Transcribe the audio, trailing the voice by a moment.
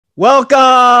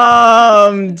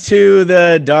Welcome to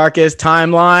the Darkest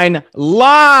Timeline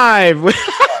live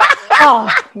Oh,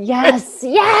 yes,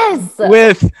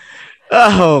 with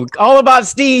all about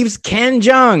Steve's Ken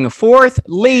Jeong, fourth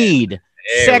lead,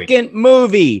 second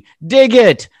movie. Dig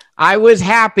it. I was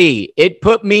happy. It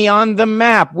put me on the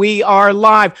map. We are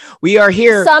live. We are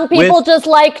here. Some people just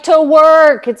like to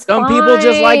work. Some people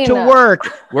just like to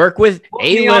work with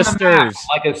A-listers.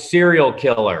 Like a serial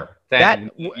killer.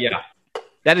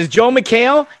 That is Joe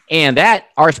McHale, and that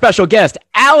our special guest,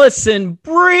 Alison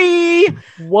Brie.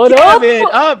 What up? Give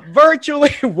it up virtually.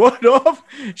 What up?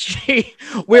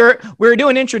 We're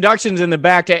doing introductions in the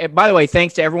back. By the way,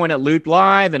 thanks to everyone at Looped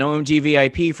Live and OMG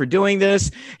VIP for doing this.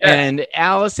 Yeah. And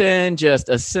Alison just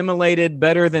assimilated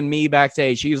better than me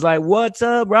backstage. She was like, "What's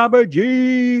up, Robert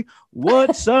G?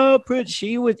 What's up?"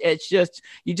 You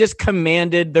just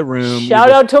commanded the room.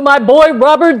 Shout out to my boy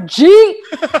Robert G.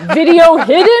 Video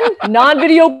hidden,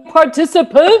 non-video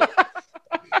participant.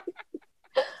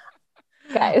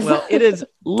 Guys. Well, it is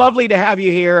lovely to have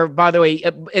you here. By the way,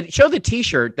 show the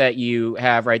T-shirt that you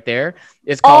have right there.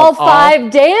 It's called All Five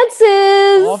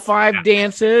Dances. All Five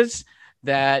Dances.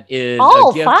 That is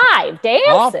All Five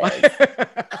Dances.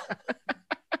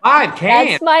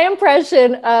 That's my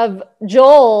impression of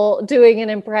Joel doing an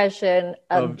impression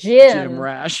of Jim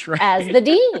Rash, right? As the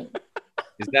dean.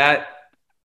 Is that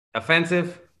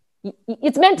offensive?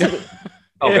 It's meant to be.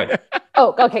 Okay.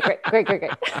 Oh, okay, great.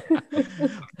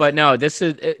 But no, this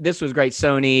was great.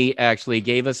 Sony actually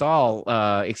gave us all,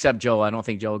 except Joel. I don't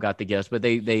think Joel got the gift, but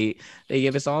they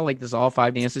gave us all like this All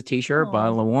Five Dances T-shirt,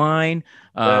 bottle of wine.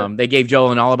 They gave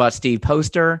Joel an All About Steve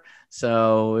poster.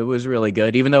 So it was really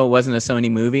good, even though it wasn't a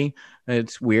Sony movie.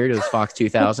 It's weird. It was Fox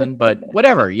 2000, but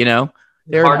whatever,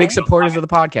 they're big supporters of the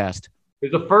podcast.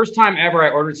 It was the first time ever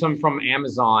I ordered something from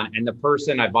Amazon, and the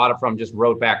person I bought it from just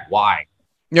wrote back, "Why?"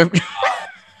 It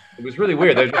was really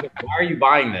weird. They're just like, "Why are you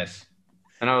buying this?"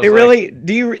 And I was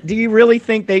do you really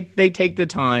think they take the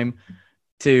time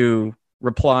to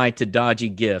reply to dodgy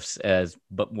gifts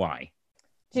but why?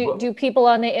 Do people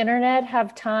on the internet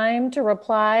have time to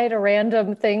reply to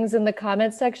random things in the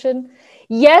comment section?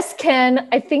 Yes, Ken,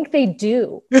 I think they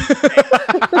do.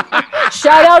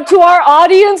 Shout out to our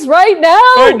audience right now.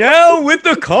 Right now with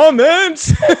the comments.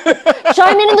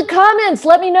 Chime in the comments.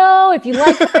 Let me know if you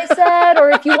like what I said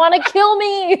or if you want to kill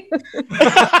me.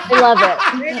 I love it.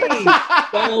 Hey,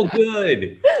 so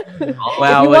good.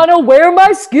 Wow, if you want to wear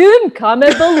my skin,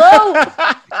 comment below.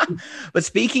 But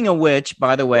speaking of which,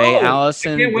 by the way,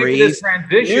 Alison Brie's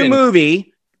new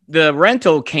movie, The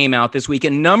Rental, came out this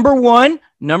weekend. Number one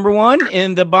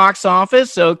in the box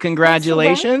office. So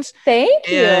congratulations. Thank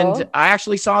you. And I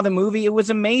actually saw the movie. It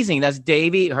was amazing. That's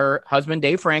Davey, her husband,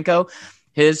 Dave Franco,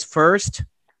 his first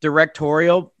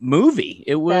directorial movie.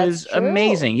 It was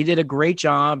amazing. He did a great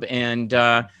job. And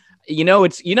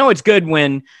it's good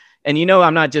when, and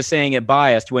I'm not just saying it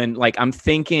biased, when like I'm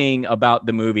thinking about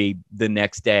the movie the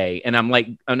next day and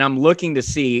I'm looking to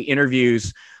see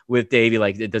interviews with Davey,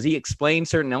 like, does he explain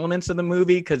certain elements of the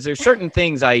movie? Because there's certain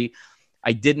things I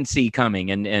didn't see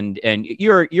coming, and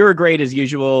you're great as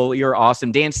usual. You're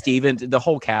awesome. Dan Stevens, the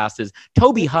whole cast is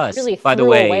Toby Huss. Really by the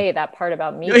way, away that part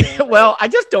about me. Well, I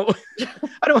don't.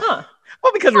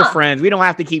 Well, because we're friends, we don't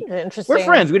have to keep. We're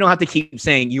friends. We don't have to keep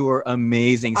saying you were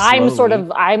amazing.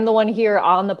 Slowly. I'm the one here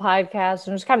on the podcast,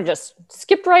 and just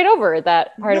skipped right over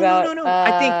that part about. No.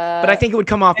 I think it would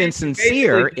come off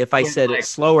insincere if I said it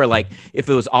slower. Like if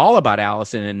it was all about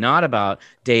Alison and not about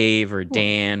Dave or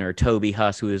Dan or Toby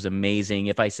Huss, who is amazing.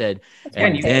 If I said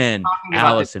and then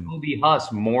Alison, Toby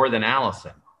Huss more than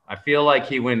Alison. I feel like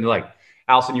he went like.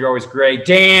 Alison, you're always great.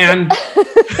 Dan.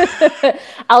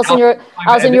 Alison,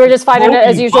 you were just finding it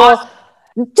as usual.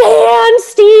 Dan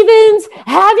Stevens,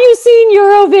 have you seen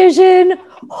Eurovision?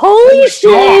 Holy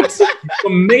shit. It's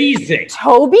amazing.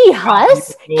 Toby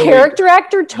Huss? Character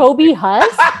actor Toby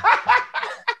Huss?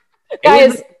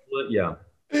 Guys,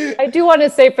 I do want to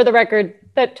say for the record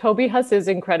that Toby Huss is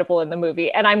incredible in the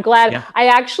movie. And I'm glad. Yeah. I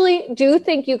actually do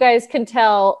think you guys can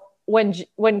tell when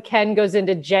Ken goes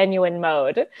into genuine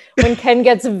mode, when Ken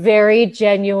gets very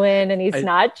genuine and he's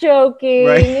not joking.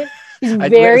 Right. He's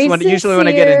very usually when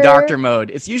I get in doctor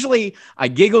mode, it's usually I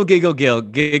giggle,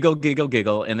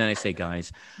 and then I say,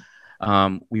 guys,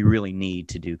 we really need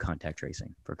to do contact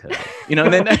tracing for COVID.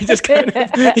 And then I just kind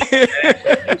of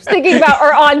just thinking about,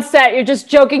 or on set, you're just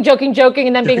joking,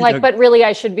 and then being like, but really,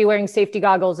 I should be wearing safety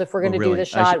goggles if we're going to do the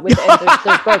shot with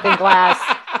there's broken glass.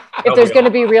 If there's going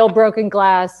to be real broken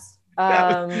glass.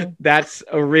 That's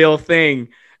a real thing,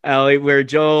 Allie, where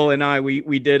Joel and I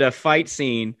we did a fight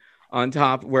scene on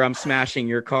top where I'm smashing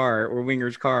your car or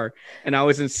Winger's car, and I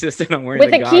was insistent on wearing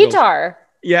with the a goggles. keytar.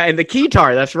 Yeah, and the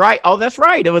keytar. That's right. Oh, that's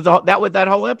right. It was that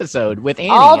whole episode with Annie.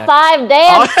 All 5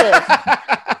 dances.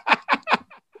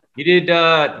 We did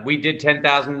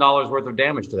 $10,000 worth of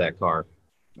damage to that car.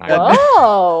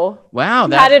 Whoa! Wow!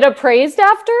 You had it appraised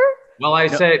after? Well, I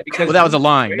said because that was a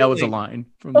line. That was a line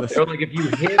from the. They're like, if you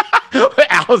hit.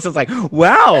 Alice is like,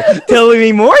 wow, telling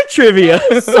me more trivia.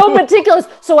 So meticulous.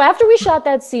 So after we shot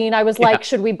that scene, I was like,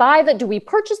 should we buy that? Do we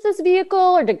purchase this vehicle,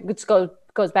 or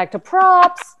goes back to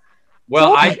props?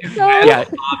 Well, as a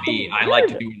hobby, I like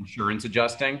to do insurance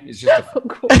adjusting. It's just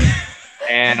cool.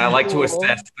 And I like to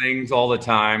assess things all the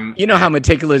time. You know how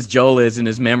meticulous Joel is in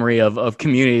his memory of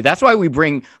Community. That's why we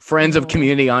bring friends of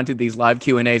Community onto these live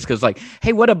Q&As, because like,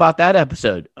 hey, what about that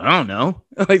episode? I don't know.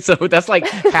 Like, so that's like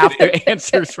half the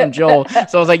answers from Joel.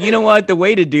 So I was like, you know what? The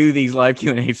way to do these live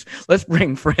Q&As, let's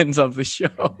bring friends of the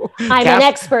show. I'm an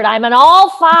expert. I'm an all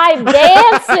 5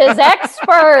 dances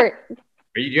expert.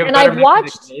 Do you have a better memory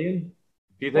than Gillian?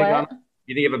 Do you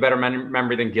think you have a better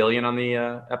memory than Gillian on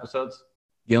the episodes?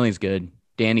 Gillian's good.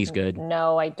 Danny's good.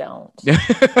 No, I don't.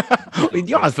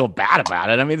 You always feel bad about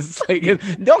it. I mean, it's like,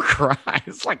 don't cry.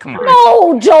 It's like, come on.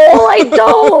 No, Joel, I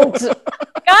don't.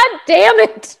 God damn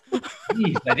it.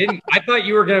 Jeez, I thought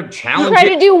you were going to challenge Try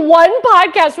to do one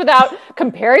podcast without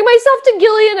comparing myself to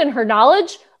Gillian and her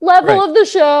knowledge level of the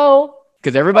show.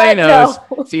 Because everybody knows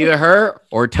it's either her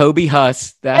or Toby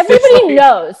Huss. Everybody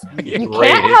knows. You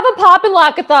can't have a Pop and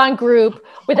Lockathon group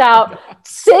without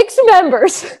 6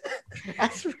 members.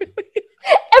 That's really...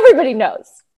 Everybody knows.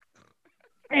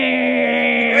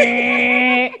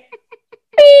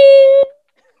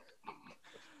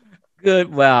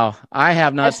 Good. Wow. I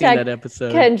have not seen that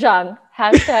episode. Ken Jeong.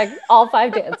 # all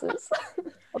 5 dances.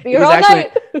 I'll be here all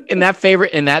night. in that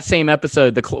same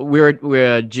episode,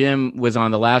 Jim was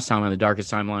on the last time on the Darkest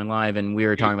Timeline Live, and we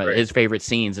were talking about his favorite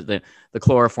scenes, the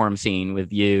chloroform scene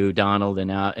with you, Donald,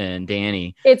 and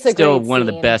Danny. It's still one of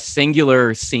the best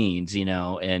singular scenes,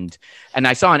 and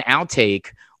I saw an outtake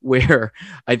where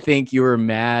I think you were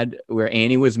mad, where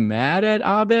Annie was mad at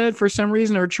Abed for some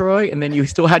reason, or Troy, and then you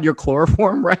still had your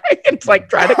chloroform right. It's like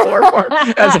try to chloroform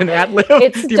as an ad lib.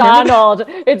 It's Donald.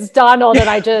 It's Donald, and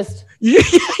I just.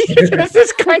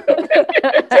 This kind of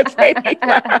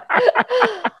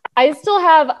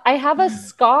I have a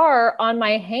scar on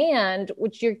my hand,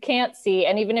 which you can't see.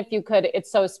 And even if you could,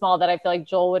 it's so small that I feel like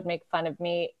Joel would make fun of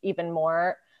me even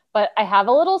more. But I have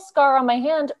a little scar on my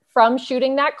hand from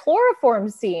shooting that chloroform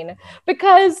scene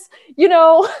because,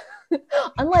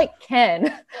 unlike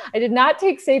Ken, I did not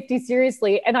take safety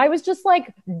seriously. And I was just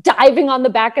like diving on the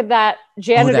back of that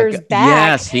janitor's back.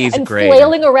 Yes, he's and great.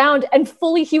 Flailing around and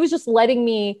he was just letting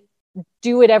me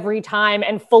do it every time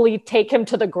and fully take him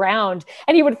to the ground.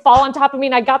 And he would fall on top of me.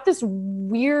 And I got this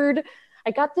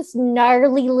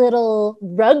gnarly little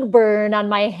rug burn on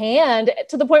my hand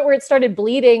to the point where it started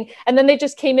bleeding. And then they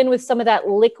just came in with some of that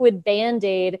liquid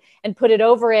Band-Aid and put it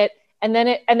over it. And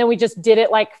then we just did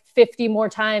it like 50 more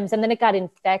times. And then it got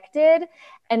infected.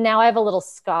 And now I have a little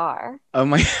scar. Oh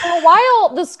my. For a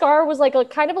while, the scar was like a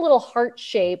kind of a little heart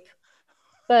shape,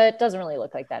 but it doesn't really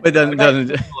look like that. It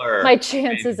doesn't. My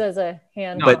chances as a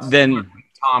hand. No, but then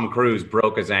Tom Cruise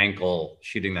broke his ankle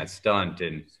shooting that stunt,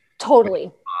 and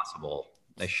totally possible.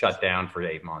 They shut down for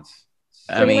 8 months.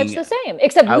 Pretty much the same,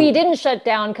 except we didn't shut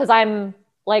down because I'm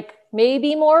like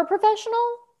maybe more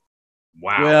professional.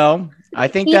 Wow. Well, I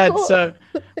think that's.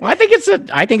 I think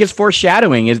it's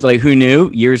foreshadowing. It's like, who knew?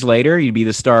 Years later, you'd be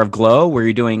the star of Glow, where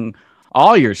you're doing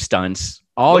all your stunts,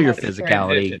 all your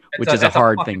physicality, which is a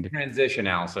hard thing to transition.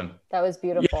 Allison, that was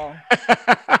beautiful.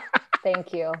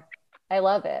 Thank you. I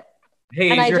love it.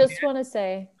 Hey, and I just want to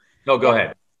say. No, go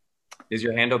ahead. Is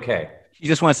your hand okay? She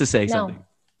just wants to say something.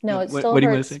 No, it still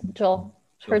hurts, Joel.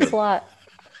 It hurts a lot.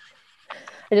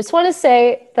 I just want to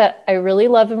say that I really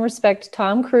love and respect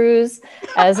Tom Cruise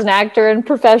as an actor and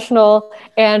professional.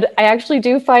 And I actually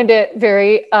do find it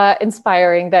very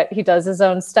inspiring that he does his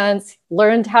own stunts,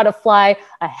 learned how to fly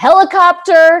a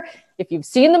helicopter. If you've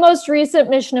seen the most recent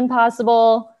Mission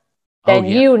Impossible, then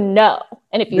you know.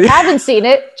 And if you haven't seen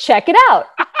it, check it out.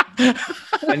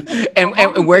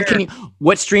 and where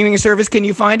what streaming service can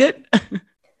you find it?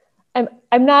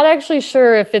 I'm not actually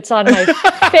sure if it's on my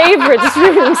favorite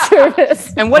streaming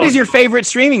service. And what is your favorite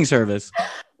streaming service?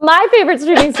 My favorite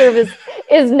streaming service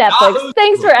is Netflix.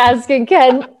 Thanks for asking,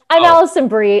 Ken. I'm Alison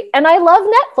Brie, and I love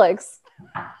Netflix.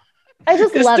 I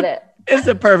just love it. It's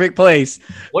the perfect place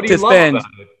to spend.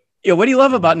 Yeah, what do you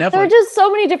love about Netflix? There are just so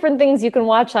many different things you can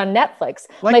watch on Netflix.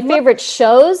 My favorite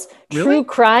shows, true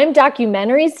crime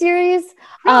documentary series,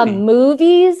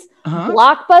 movies,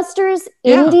 blockbusters,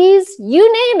 indies, you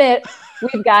name it,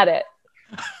 we've got it.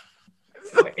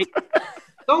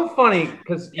 so funny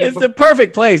because it's the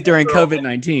perfect place during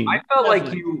COVID-19. I felt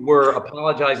like you were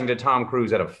apologizing to Tom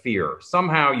Cruise out of fear.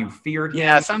 Somehow you feared him.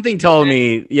 Yeah, something told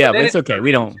me. Yeah, but it's okay.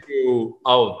 We don't.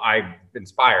 I'm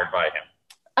inspired by him.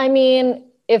 I mean,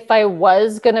 if I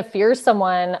was going to fear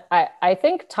someone, I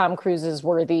think Tom Cruise is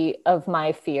worthy of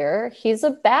my fear. He's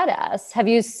a badass. Have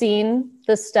you seen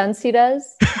the stunts he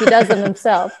does? He does them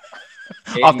himself.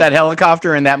 Off that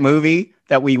helicopter in that movie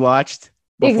that we watched.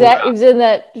 Exactly. He was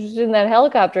in that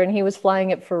helicopter and he was flying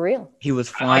it for real. He was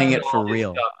flying it for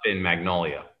real. Stuff in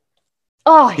Magnolia.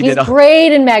 Oh, he's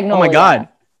great in Magnolia. Oh my God.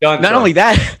 Not only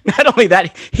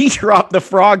that, he dropped the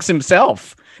frogs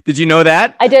himself. Did you know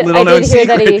that? I did. I did hear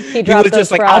that he dropped was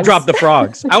just like, frogs. I'll drop the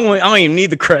frogs. I don't even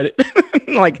need the credit.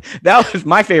 Like that was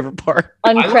my favorite part.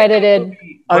 Uncredited.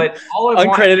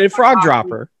 Uncredited frog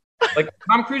dropper. Like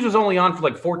Tom Cruise was only on for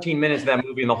like 14 minutes of that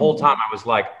movie, and the whole time I was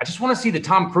like, I just want to see the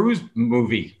Tom Cruise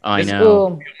movie. I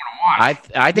know. I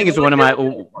think it's one of my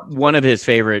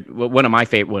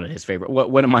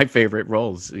favorite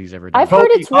roles he's ever done. I've heard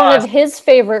it's one of his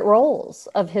favorite roles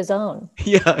of his own.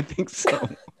 Yeah, I think so.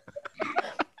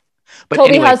 But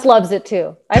Toby Huss loves it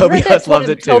too. I've heard that's one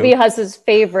of Toby Huss's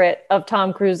favorite of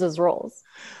Tom Cruise's roles.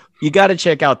 You got to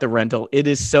check out The Rental. It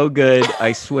is so good.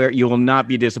 I swear you will not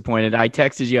be disappointed. I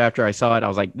texted you after I saw it. I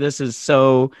was like, this is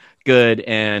so good.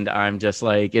 And I'm just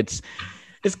like, it's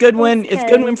good when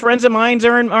friends of mine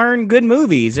are in good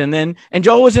movies. And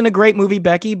Joel was in a great movie,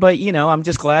 Becky, but I'm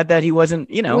just glad that he wasn't,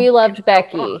 We loved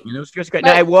Becky. It was just great.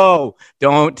 Whoa,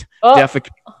 don't defecate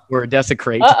or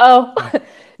desecrate.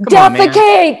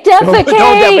 Defecate!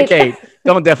 Defecate!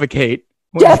 Don't defecate.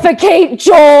 Defecate,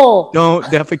 Joel! Don't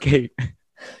defecate.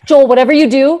 Joel, whatever you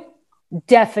do,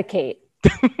 defecate.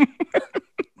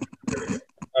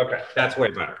 Okay, that's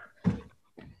way better.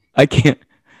 I can't.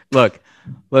 Look,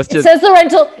 It says The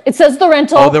Rental. It says The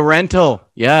Rental. Oh, The Rental.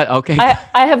 Yeah, okay.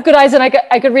 I have good eyes and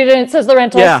I could read it and it says The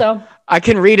Rental. Yeah, so. I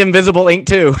can read Invisible Ink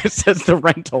too. It says The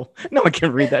Rental. No one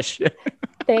can read that shit.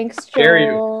 Thanks,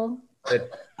 Joel.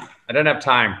 I don't have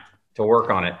time to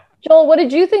work on it. Joel, what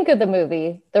did you think of the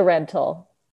movie, The Rental?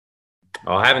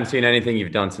 Oh, I haven't seen anything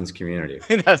you've done since Community.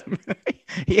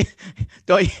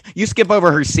 You skip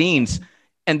over her scenes,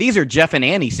 and these are Jeff and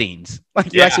Annie scenes.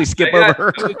 Like you actually skip over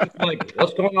her. Like,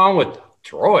 what's going on with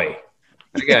Troy?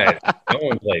 You guys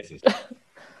going places.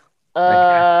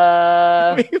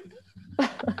 Yeah,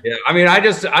 I mean, I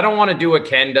don't want to do what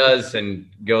Ken does and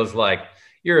goes like,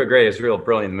 "You're a greatest, real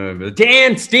brilliant movie." But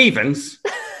Dan Stevens.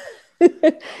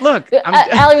 Look,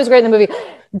 Allie was great in the movie.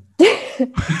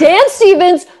 Dan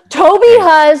Stevens, Toby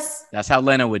Huss. That's how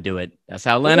Lena would do it. Would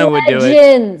do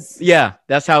it. Yeah,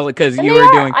 that's how, because you were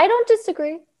doing. I don't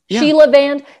disagree. Yeah. Sheila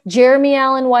Vand, Jeremy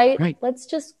Allen White. Right. Let's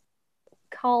just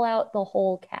call out the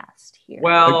whole cast here.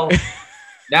 Well,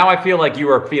 now I feel like you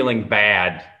are feeling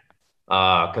bad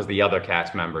because the other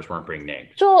cast members weren't being named.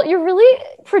 Joel, you're really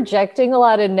projecting a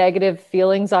lot of negative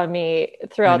feelings on me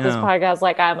throughout this podcast.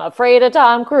 Like, I'm afraid of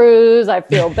Tom Cruise. I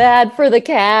feel bad for the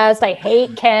cast. I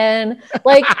hate Ken.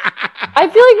 Like, I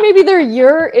feel like maybe they're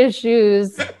your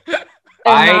issues and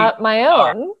not my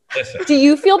own. Listen, do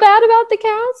you feel bad about the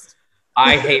cast?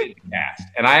 I hate the cast,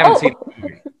 and I haven't seen the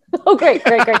movie. Oh, great.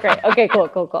 Okay,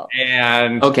 cool.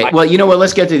 And well, you know what?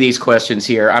 Let's get to these questions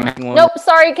here. Nope,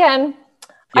 sorry, Ken.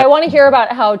 Yep. I want to hear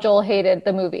about how Joel hated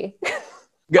the movie.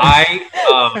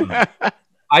 I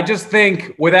just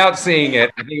think, without seeing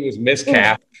it, I think it was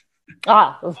miscast.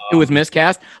 It was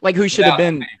miscast? Like, who should have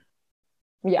been?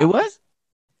 Yeah. It was?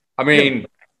 I mean,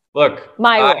 look,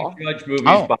 I judge movies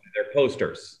by their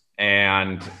posters.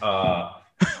 And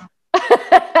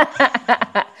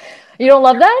you don't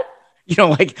love that? You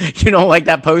don't like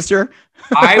that poster?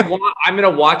 I'm going to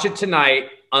watch it tonight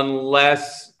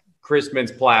unless Chris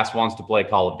Mintz-Plasse wants to play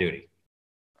Call of Duty.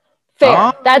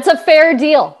 Fair. That's a fair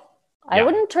deal. Yeah. I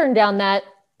wouldn't turn down that.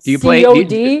 Do you play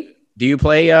COD? Do you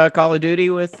play Call of Duty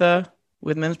with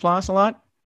Mintz-Plasse a lot?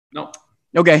 No.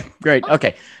 Okay, great.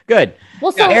 Okay, good.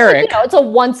 Well, so Eric, it's a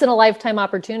once in a lifetime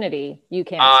opportunity. You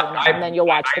can't and then you'll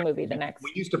watch the movie the next.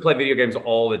 We used to play video games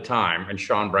all the time, and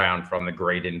Sean Brown from the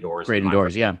Great Indoors.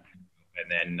 Yeah. And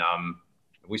then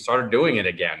we started doing it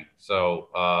again. So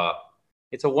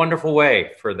it's a wonderful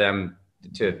way for them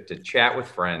to chat with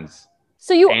friends.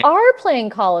 So you are playing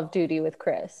Call of Duty with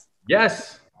Chris?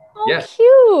 Yes. Oh, yes.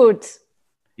 Cute.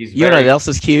 You know what else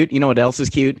is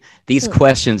cute? These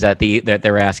questions that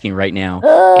they're asking right now.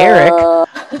 Eric,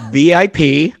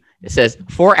 VIP, it says,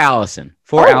 for Alison,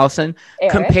 Eric.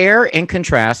 Compare and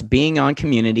contrast being on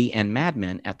Community and Mad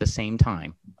Men at the same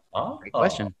time. Great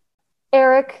question.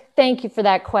 Eric, thank you for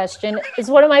that question. It's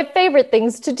one of my favorite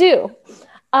things to do.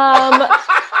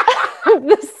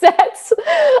 the sets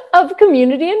of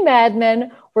Community and Mad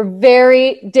Men were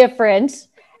very different.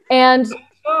 And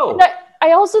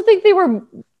I also think they were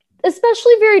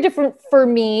especially very different for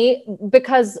me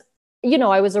because, you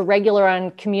know, I was a regular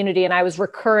on Community and I was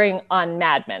recurring on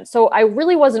Mad Men. So I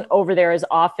really wasn't over there as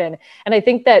often. And I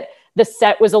think that the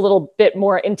set was a little bit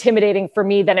more intimidating for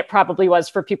me than it probably was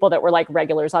for people that were like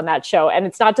regulars on that show. And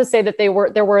it's not to say that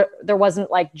there wasn't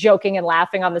like joking and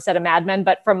laughing on the set of Mad Men,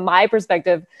 but from my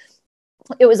perspective,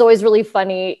 it was always really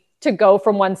funny to go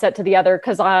from one set to the other.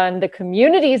 Cause on the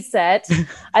Community set,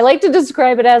 I like to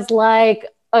describe it as like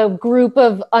a group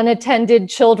of unattended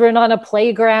children on a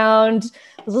playground,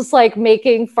 just like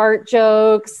making fart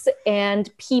jokes and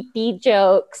pee-pee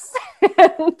jokes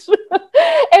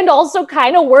and also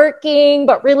kind of working,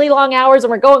 but really long hours,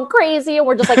 and we're going crazy and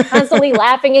we're just like constantly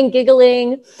laughing and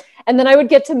giggling. And then I would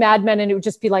get to Mad Men and it would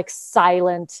just be like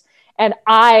silent. And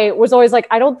I was always like,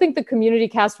 I don't think the Community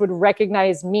cast would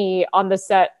recognize me on the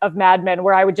set of Mad Men,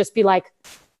 where I would just be like,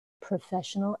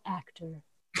 professional actor.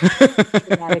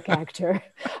 Dramatic actor.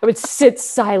 I would sit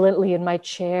silently in my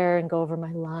chair and go over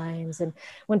my lines, and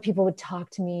when people would talk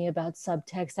to me about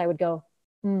subtext, I would go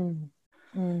and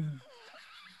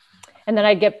then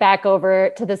I'd get back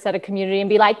over to the set of Community and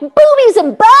be like, boobies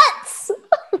and butts.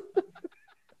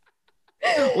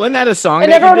 Wasn't that a song?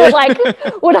 And everyone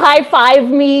would high five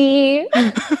me.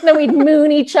 And then we'd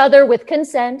moon each other with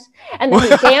consent, and then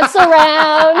we'd dance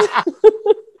around.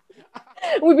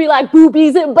 We'd be like,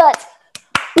 boobies and butts.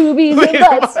 Boobies and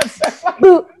butts.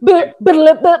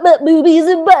 Boobies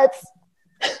and butts.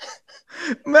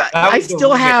 I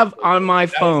still have on my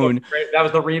phone. That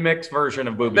was the remix version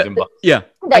of Boobies and Butts. Yeah.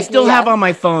 I still have on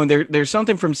my phone. There's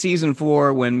something from season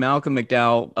 4 when Malcolm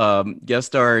McDowell guest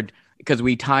starred because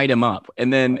we tied him up.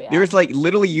 And then there's like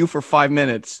literally you for 5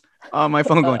 minutes on my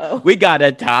phone going, we got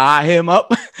to tie him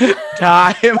up.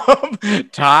 Tie him up.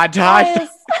 Tie.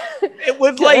 It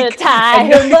was like tie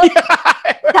him up.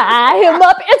 Tie him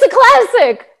up. It's a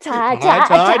classic. Tie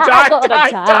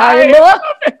him up.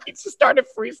 He just started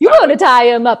freestyling. You want to tie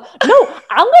him up? No,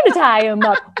 I'm going to tie him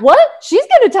up. What? She's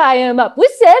going to tie him up. We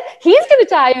said he's going to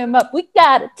tie him up. We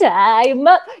got to tie him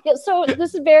up. Yeah, so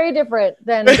this is very different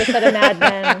than the set of Mad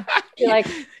Men. You're like,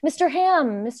 Mr.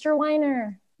 Ham, Mr.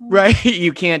 Weiner. Right,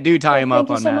 you can't do tie him up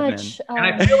on Mad Men. And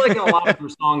I feel like in a lot of your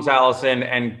songs, Allison,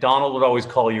 and Donald would always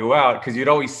call you out because you'd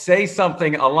always say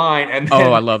something, a line, and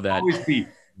then I love that. Always be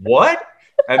what,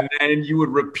 and then you would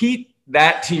repeat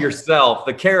that to yourself,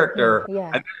 the character,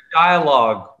 and then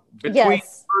dialogue between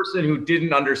the person who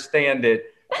didn't understand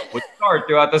it would start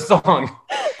throughout the song.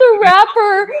 The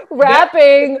rapper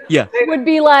rapping would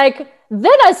be like,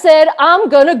 then I said, I'm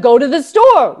going to go to the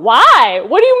store. Why?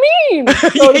 What do you mean?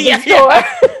 Go to the store.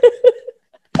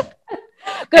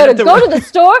 Gotta go to the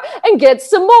store and get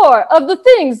some more of the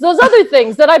things, those other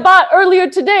things that I bought earlier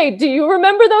today. Do you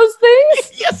remember those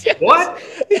things? Yes. What?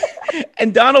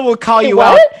 And Donald will call you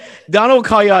out. Donald will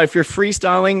call you out if your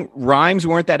freestyling rhymes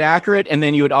weren't that accurate. And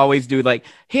then you would always do like,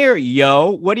 here,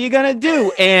 yo, what are you going to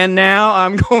do? And now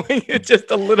I'm going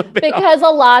just a little bit. Because a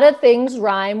lot of things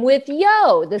rhyme with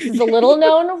yo. This is a little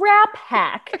known rap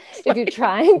hack. If you're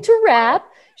trying to rap,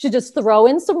 you should just throw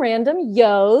in some random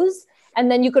yos. And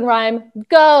then you can rhyme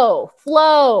go,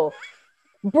 flow,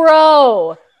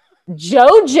 bro,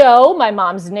 JoJo, my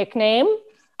mom's nickname. Did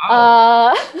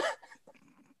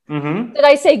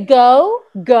I say go?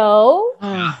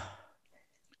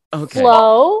 Okay.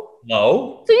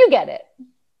 Flow. So you get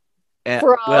it.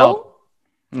 Fro. Well,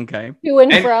 okay. To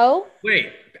and fro.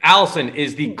 Wait, Allison,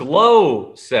 is the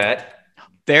glow set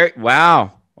there?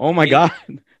 Wow. Oh my God.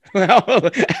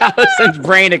 Allison's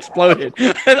brain exploded.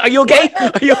 Are you okay?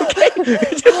 Are you okay?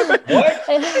 It's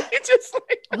just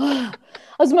like I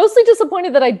was mostly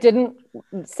disappointed that I didn't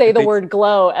say the word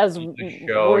glow as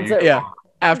words that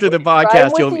after the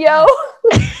podcast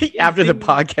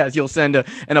you'll send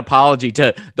an apology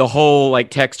to the whole like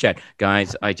text chat.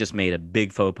 Guys, I just made a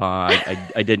big faux pas.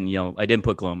 I didn't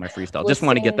put glow in my freestyle. Just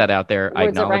want to get that out there. I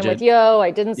acknowledge it. With yo,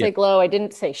 I didn't say glow. I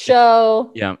didn't say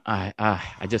show. Yeah. I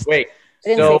just wait. I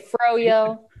didn't say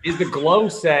fro-yo. Is the glow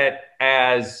set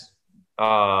as,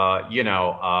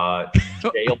 jailbreak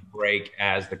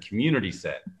as the Community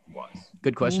set was?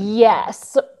 Good question.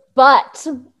 Yes, but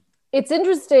it's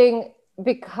interesting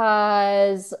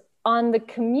because on the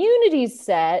Community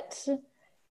set,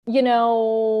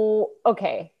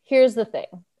 okay, here's the thing.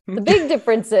 The big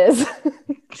difference is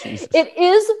it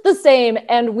is the same,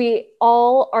 and we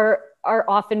all are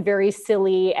often very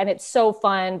silly, and it's so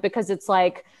fun because it's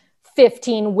like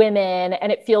 15 women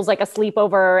and it feels like a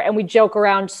sleepover and we joke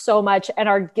around so much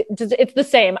and it's the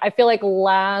same. I feel like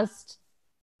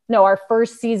our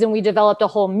first season, we developed a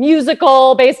whole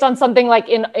musical based on something like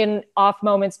in off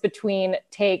moments between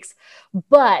takes.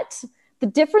 But the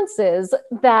difference is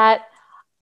that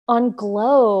on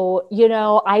Glow,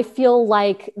 I feel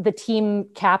like the team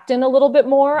captain a little bit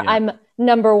more. Yeah. I'm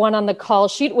number one on the call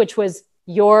sheet, which was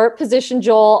your position,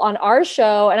 Joel, on our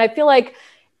show. And I feel like...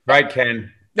 Right,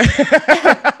 Ken. What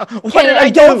did I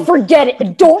do? Don't forget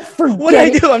it. Don't forget What did I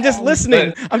do? I'm just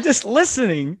listening. I'm just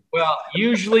listening. Well,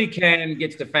 usually Ken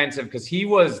gets defensive because he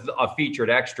was a featured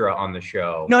extra on the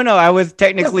show. No, I was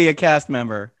technically a cast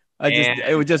member.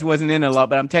 It just wasn't in a lot,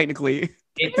 but I'm technically...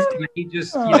 He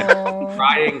just,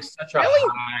 riding such a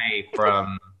high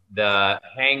from the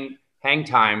hang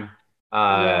time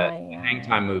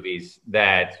movies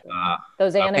that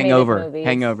those animated movies.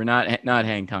 Hangover, not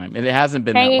Hang Time. And it hasn't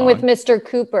been Hanging with Mr.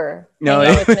 Cooper. No,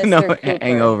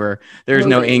 Hangover. There's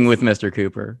no ing with Mr.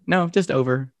 Cooper. No, just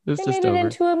over. It was they just made over. It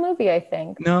into a movie, I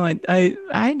think. No,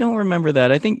 I don't remember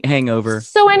that. I think Hangover.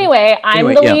 So anyway, I'm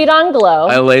the lead on Glow.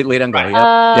 Lead on Glow.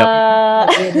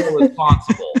 Yep.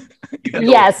 Responsible.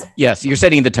 Yes, you're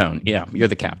setting the tone. Yeah, you're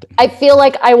the captain. I feel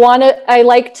like I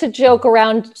like to joke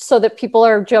around so that people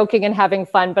are joking and having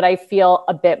fun, but I feel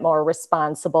a bit more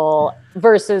responsible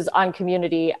versus on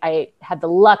Community. I had the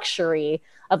luxury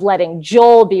of letting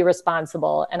Joel be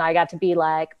responsible, and I got to be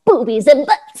like, boobies and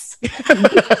butts.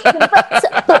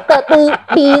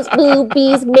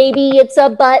 Boobies, maybe it's a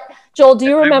butt. Joel, do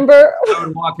you remember? I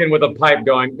would walk in with a pipe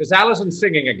going, is Alison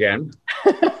singing again?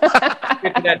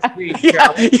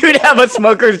 Yeah, you'd have a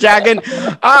smoker's jacket.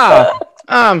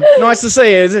 Nice to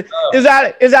see you.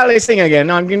 Is Ali singing again?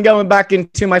 No, I'm going back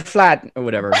into my flat or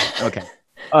whatever. Okay.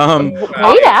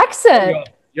 Great accent.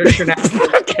 Your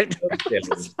shenanigans.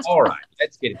 All right,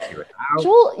 let's get into it.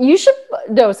 Joel, you should.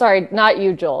 No, sorry, not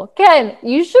you, Joel. Ken,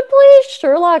 you should play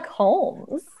Sherlock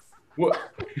Holmes. What?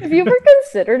 Have you ever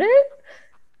considered it?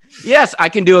 Yes, I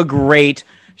can do a great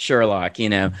Sherlock.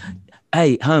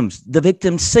 Hey, Holmes, the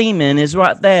victim's semen is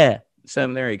right there.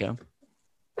 So there you go.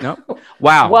 No,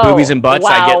 wow, boobies and butts. Wow.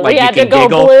 I get like you can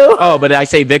giggle. Blue. Oh, but I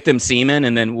say victim semen,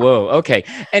 and then whoa. Okay.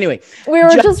 Anyway, we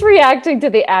were just reacting to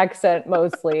the accent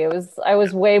mostly. I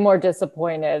was way more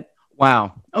disappointed.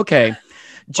 Wow. Okay,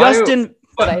 Justin.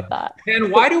 What I thought.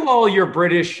 And why do all your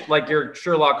British, like your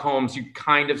Sherlock Holmes, you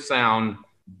kind of sound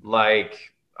like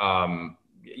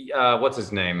what's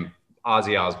his name,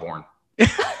 Ozzy Osbourne?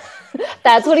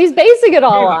 That's what he's basing it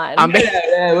all on.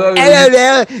 Hello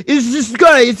there. It's just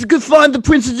great. It's good find the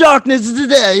Prince of Darkness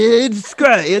today. It's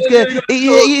great. It's good.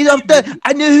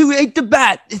 I know who ate the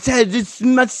bat. It's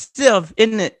myself,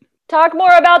 isn't it? Talk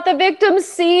more about the victim's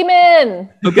semen.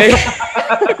 Okay.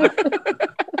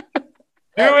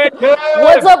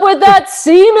 What's up with that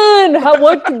semen?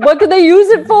 What can they use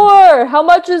it for? How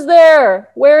much is there?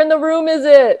 Where in the room is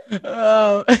it?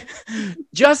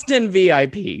 Justin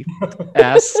VIP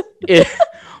asks,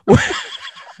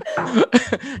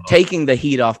 taking the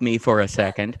heat off me for a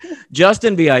second.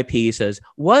 Justin VIP says,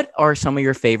 "What are some of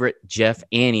your favorite Jeff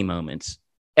Annie moments?"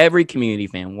 Every Community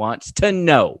fan wants to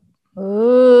know.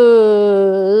 Ooh.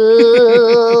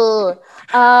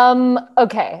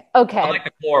 Okay. I like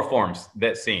the chloroforms,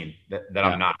 that scene that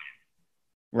I'm not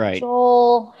in. Right.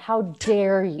 Joel, how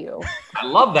dare you? I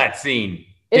love that scene.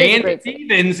 Dan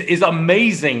Stevens is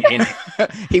amazing in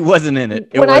it. He wasn't in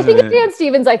it. When I think of Dan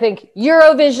Stevens, I think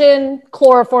Eurovision,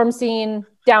 chloroform scene,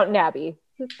 Downton Abbey.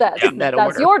 That's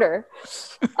the order.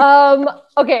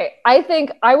 Okay, I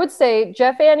think I would say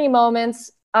Jeff Annie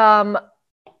moments,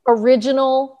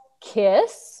 original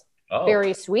kiss,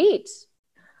 very sweet.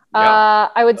 Yeah.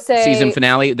 I would say season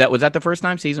finale. Was that the first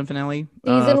time season finale?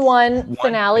 Season one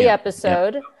finale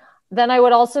episode. Yeah. Then I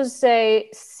would also say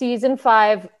season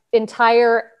 5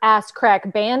 entire Ass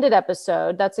Crack Bandit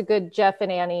episode. That's a good Jeff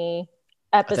and Annie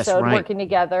episode working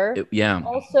together. Yeah.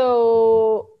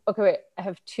 Also, okay, wait. I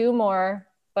have 2 more,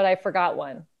 but I forgot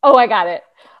one. Oh, I got it.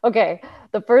 Okay.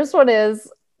 The first one is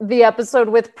the episode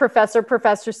with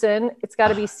Professorson. It's got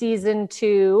to be season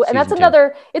 2. And that's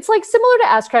another, it's like similar to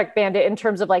Ass Crack Bandit in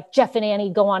terms of like Jeff and Annie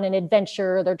go on an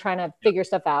adventure. They're trying to figure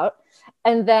stuff out.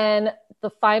 And then the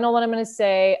final one I'm going to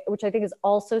say, which I think is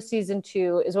also season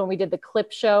 2, is when we did the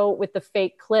clip show with the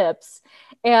fake clips.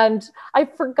 And I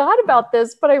forgot about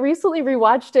this, but I recently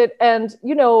rewatched it. And,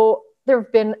 there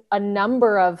have been a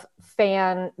number of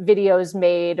fan videos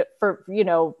made for,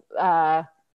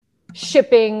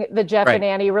 shipping the Jeff and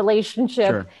Annie relationship.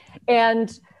 Sure.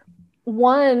 And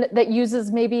one that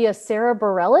uses maybe a Sarah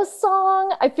Bareilles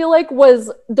song, I feel like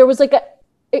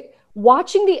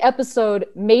watching the episode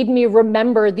made me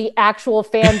remember the actual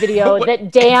fan video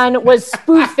that Dan was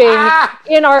spoofing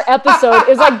in our episode.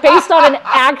 Is like based on an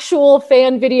actual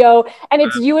fan video, and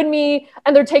it's you and me,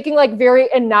 and they're taking like very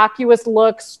innocuous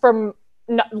looks from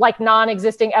like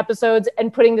non-existing episodes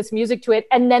and putting this music to it,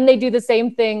 and then they do the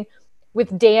same thing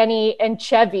with Danny and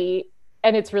Chevy,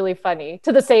 and it's really funny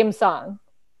to the same song.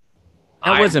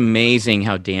 That was amazing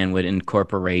how Dan would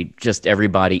incorporate just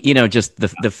everybody, you know, just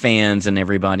the fans and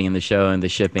everybody in the show and the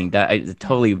shipping. That I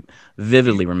totally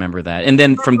vividly remember that. And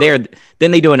then from there, then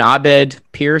they do an Abed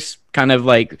Pierce kind of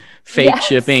like fake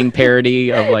shipping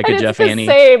parody of like a Jeff Annie.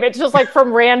 Same. It's just like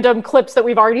from random clips that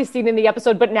we've already seen in the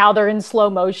episode, but now they're in slow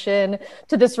motion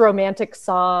to this romantic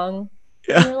song.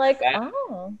 Yeah. And you're like,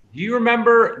 oh. Do you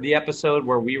remember the episode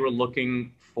where we were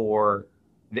looking for?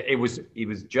 It was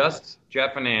just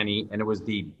Jeff and Annie, and it was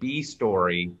the B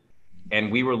story,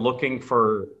 and we were looking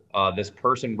for this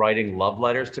person writing love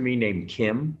letters to me named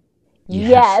Kim.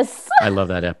 Yes. I love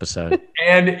that episode.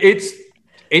 And it's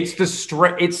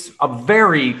a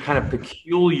very kind of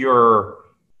peculiar,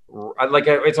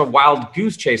 it's a wild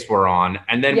goose chase we're on,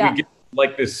 and then we get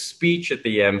like this speech at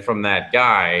the end from that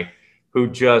guy who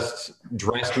just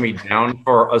dressed me down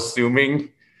for assuming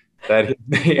that his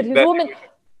name. Woman.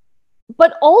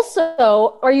 But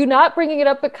also, are you not bringing it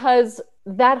up because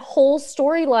that whole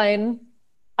storyline,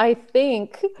 I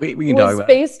think, was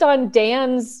based on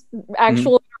Dan's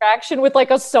actual interaction with like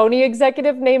a Sony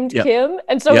executive named Kim.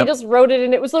 And so he just wrote it,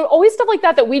 and it was always stuff like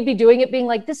that we'd be doing it, being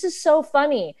like, this is so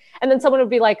funny. And then someone would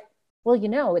be like, well, you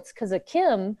know, it's because of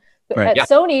Kim at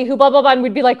Sony who blah, blah, blah. And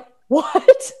we'd be like,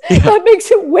 what? That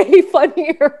makes it way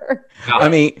funnier. I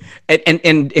mean,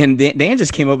 and Dan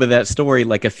just came up with that story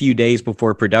like a few days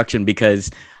before production,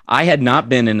 because I had not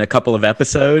been in a couple of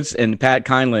episodes, and Pat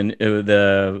Kindlin,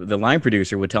 the line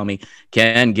producer, would tell me,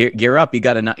 Ken, gear up. You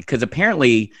got to, because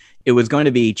apparently it was going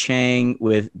to be Chang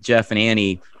with Jeff and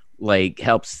Annie, like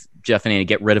helps Jeff and Annie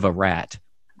get rid of a rat.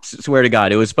 Swear to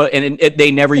God, it was, and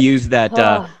they never used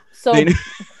that.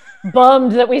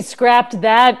 Bummed that we scrapped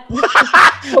that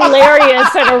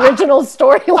hilarious and original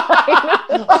storyline.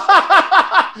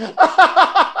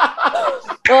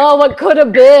 Oh, what could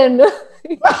have been.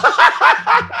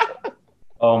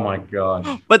 Oh my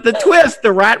God. But the twist,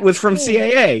 the rat was from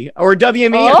CAA or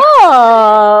WME.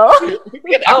 Oh.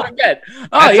 He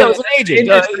was an agent.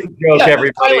 Joke,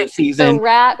 everybody. Season. The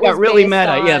rat was really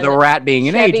meta. Yeah, the rat being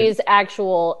an agent. Chevy's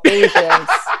actual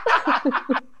agents.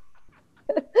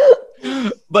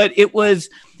 But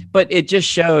it just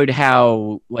showed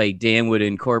how like Dan would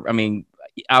incorporate. I mean,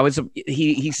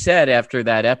 he said after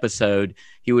that episode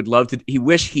he would love to. He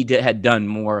wished he had done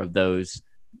more of those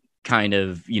kind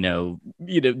of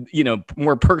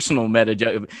more personal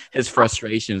meta, his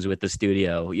frustrations with the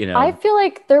studio. You know, I feel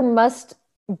like there must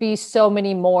be so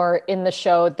many more in the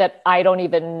show that I don't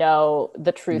even know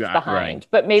the truth behind.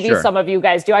 But maybe some of you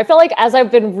guys do. I feel like as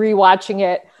I've been rewatching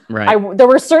it, there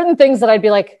were certain things that I'd be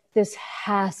like, this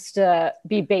has to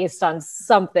be based on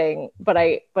something, but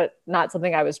not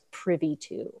something I was privy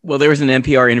to. Well, there was an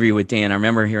NPR interview with Dan. I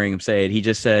remember hearing him say it. He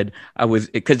just said,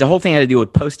 because the whole thing had to do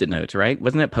with Post-it notes, right?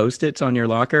 Wasn't it Post-its on your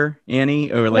locker,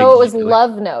 Annie? Or like, no, it was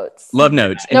love notes. Love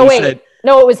notes. And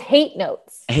no, it was hate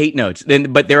notes. Hate notes.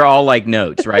 But they're all like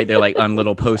notes, right? They're like on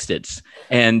little Post-its.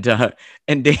 And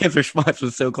Dan's response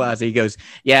was so classy. He goes,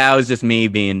 yeah, it was just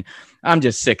me I'm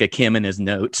just sick of Kim and his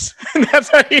notes.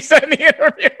 That's what he said in the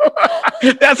interview.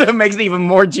 That's what makes it even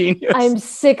more genius. I'm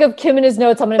sick of Kim and his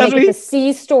notes. I'm going to make it the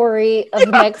C story of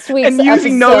next week's and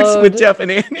using notes with Jeff and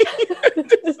Annie.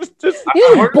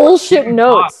 These are bullshit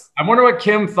notes. I wonder what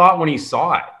Kim thought when he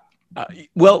saw it.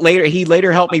 He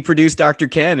later helped me produce Dr.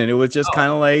 Ken, and it was just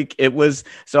kind of like, it was,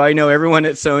 so I know everyone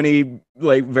at Sony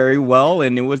like very well,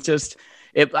 and it was just,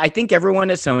 I think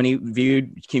everyone at Sony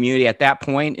viewed Community at that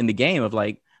point in the game of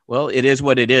like, well, it is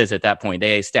what it is at that point.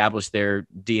 They established their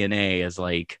DNA as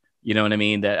like, you know what I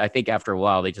mean? That I think after a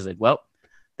while they just said, well,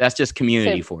 that's just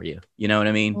Community for you. You know what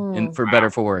I mean? And for better,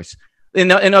 for worse. In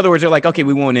other words, they're like, okay,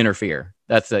 we won't interfere.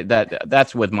 That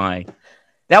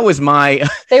was my.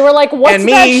 They were like, what's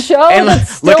that show? And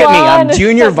look at me, I'm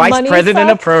junior vice president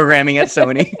of programming at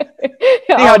Sony. See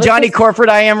how Johnny Corporate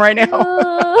I am right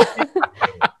now?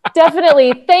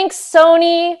 Definitely. Thanks,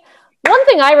 Sony. One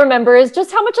thing I remember is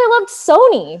just how much I loved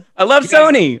Sony. I love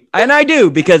Sony, and I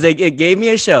do, because it gave me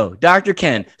a show, Dr.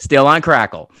 Ken, still on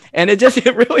Crackle, and it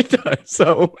really does.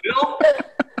 So,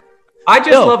 I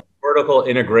just love the vertical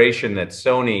integration that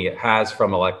Sony has,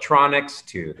 from electronics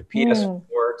to the PS4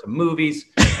 to movies.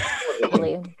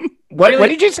 What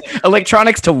did you say?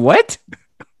 Electronics to what?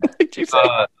 What did you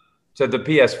say? to the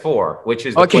PS4, which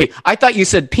is okay. I thought you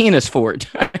said penis fort.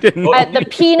 I didn't. At the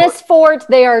penis fort,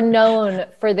 they are known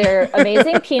for their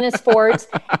amazing penis forts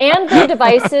and their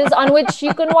devices on which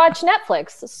you can watch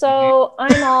Netflix. So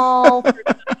I'm all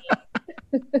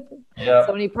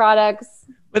so many products.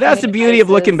 But that's the beauty of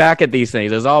looking back at these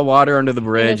things. There's all water under the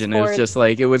bridge, and it's just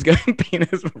like it was going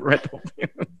penis rental.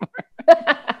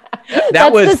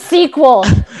 That was the sequel.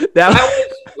 That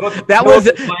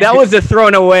was a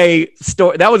thrown away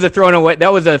story. That was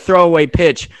a throwaway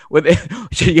pitch. With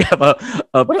you have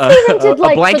a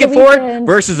blanket fort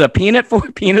versus a penis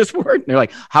fort. And they're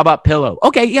like, how about pillow?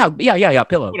 Okay, yeah,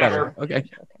 pillow. Whatever. Okay.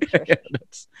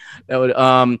 That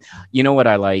would you know what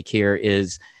I like here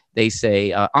is they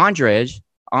say Andrej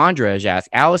asks,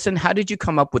 Alison, how did you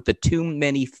come up with the too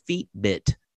many feet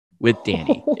bit with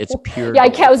Danny? It's pure. Yeah,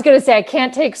 I was gonna say I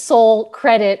can't take sole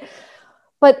credit,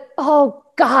 but oh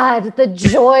God, the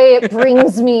joy it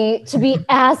brings me to be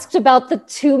asked about the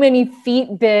too many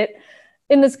feet bit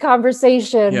in this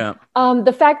conversation. Yeah.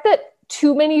 The fact that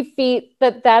too many feet,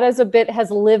 that as a bit has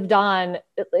lived on,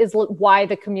 is why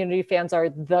the Community fans are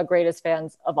the greatest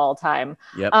fans of all time.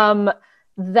 Yep.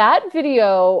 That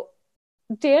video,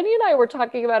 Danny and I were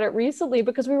talking about it recently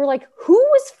because we were like, who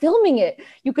was filming it?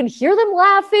 You can hear them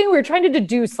laughing. We were trying to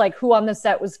deduce like who on the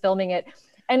set was filming it.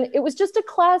 And it was just a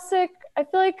classic. I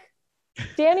feel like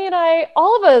Danny and I,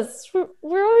 all of us,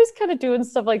 we're always kind of doing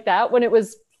stuff like that when it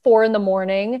was 4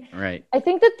 a.m. Right. I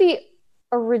think that the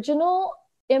original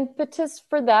impetus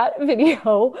for that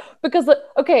video, because,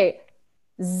 okay,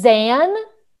 Zan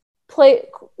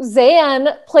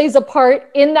plays a part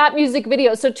in that music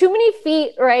video. So Too Many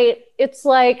Feet, right? It's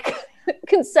like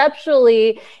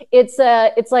conceptually, it's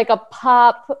like a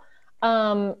pop,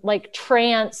 like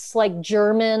trance, like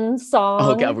German song.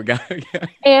 Oh God, we got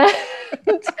And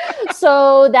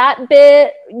so that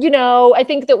bit, I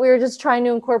think that we were just trying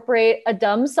to incorporate a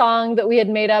dumb song that we had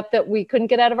made up that we couldn't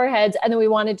get out of our heads, and then we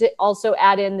wanted to also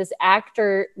add in this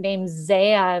actor named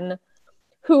Zan,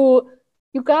 who,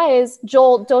 you guys,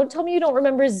 Joel, don't tell me you don't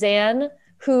remember Zan,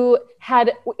 who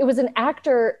it was an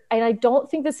actor, and I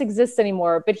don't think this exists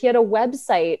anymore, but he had a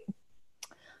website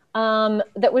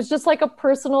that was just like a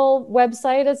personal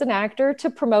website as an actor to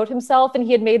promote himself. And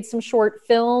he had made some short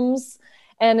films,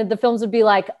 and the films would be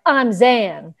like, I'm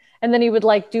Zan. And then he would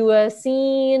like do a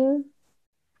scene.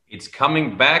 It's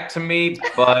coming back to me,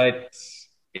 but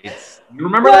you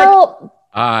remember that?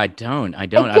 I don't.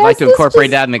 I'd like to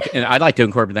incorporate that I'd like to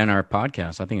incorporate that in our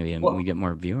podcast. I think we get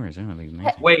more viewers.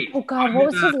 Wait. Oh God, what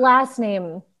was his last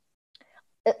name?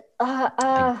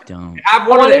 I don't. Have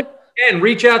one of them. And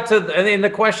reach out in the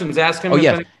questions. Ask him. Oh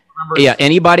yes. Yeah.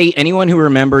 Anyone who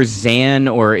remembers Zan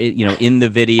or in the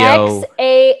video.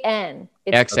 Xan.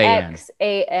 It's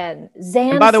Xan. Zan.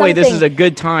 And by the way, this is a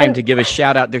good time to give a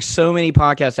shout out. There's so many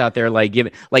podcasts out there like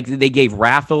they gave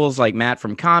raffles, like Matt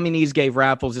from Communities gave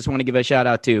raffles. Just want to give a shout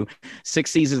out to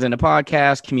 6 Seasons in a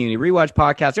Podcast, Community Rewatch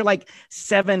Podcast. They're like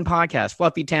 7 podcasts.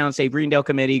 Fluffy Town, Save Greendale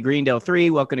Committee, Greendale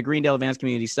 3, Welcome to Greendale Advanced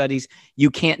Community Studies.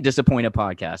 You can't disappoint a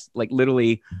podcast. Like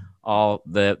literally all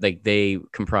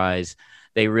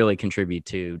they really contribute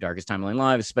to Darkest Timeline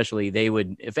Live, especially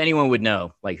if anyone would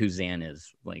know like who Zan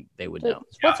is, like they would know.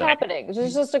 What's happening? Is there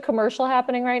just a commercial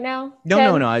happening right now? No.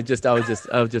 I was just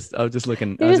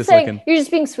looking. You're just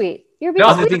being sweet. You're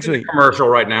being sweet. Commercial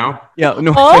right now. Yeah.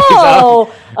 No.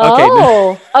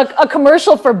 Okay. A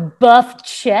commercial for buff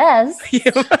chest.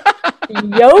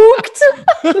 Yoked.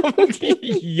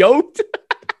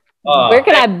 Where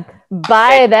can I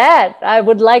buy that? I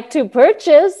would like to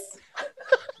purchase.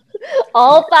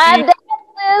 All 5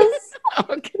 dances.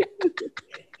 Okay.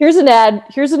 Here's an ad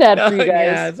for you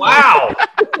guys. Yes. Wow.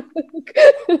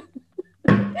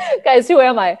 Guys, who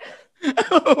am I?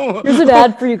 Here's an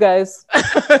ad for you guys.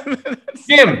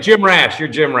 Jim Rash. You're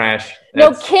Jim Rash.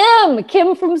 No,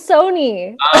 Kim from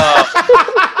Sony.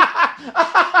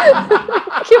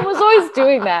 Kim was always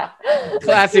doing that.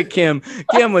 Classic Kim.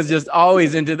 Kim was just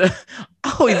always into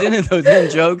those in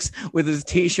jokes with his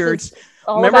t-shirts.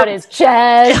 About his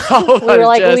chest. We were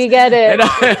like, we get it.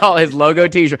 And all his logo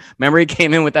t-shirt. Remember he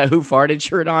came in with that Who Farted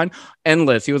shirt on?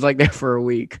 Endless. He was like there for a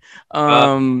week.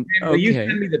 Will you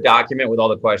send me the document with all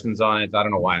the questions on it? I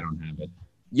don't know why I don't have it.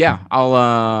 Yeah,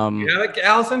 I'll You have it,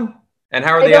 Allison? And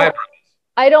how are the eyebrows?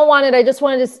 I don't want it. I just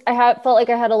wanted to felt like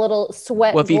I had a little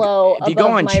sweat glow if you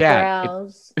go on my chat,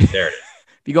 brows. There it is.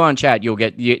 If you go on chat, you'll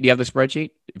get do you have the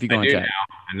spreadsheet? If you go on chat.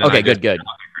 Now. Okay, good.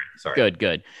 Sorry.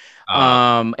 Good.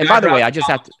 And by the way, I just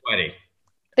have to. Sweaty.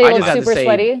 They look super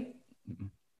sweaty.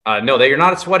 No, you're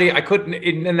not sweaty. I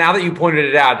couldn't. Now that you pointed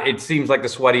it out, it seems like the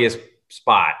sweatiest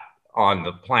spot on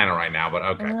the planet right now. But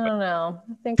okay. I don't know.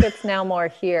 I think it's now more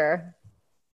here.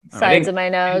 Sides of my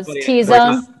nose.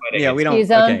 T-zone. Yeah, we don't.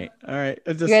 T-zone. Okay, all right.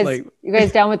 It's just you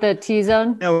guys down with the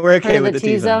T-zone? No, we're okay with the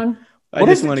T-zone. I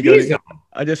just want to go.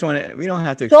 I just want to. We don't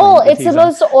have to. Joel, it's the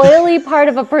most oily part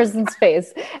of a person's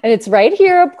face, and it's right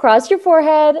here across your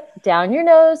forehead, down your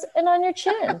nose, and on your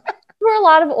chin. Where a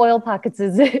lot of oil pockets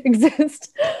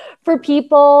exist for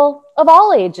people of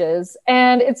all ages.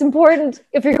 And it's important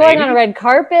if you're going on a red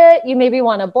carpet, you maybe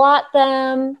want to blot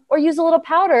them or use a little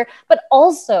powder. But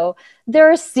also,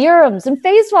 there are serums and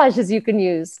face washes you can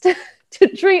use to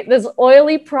treat this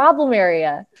oily problem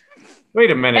area.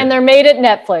 Wait a minute. And they're made at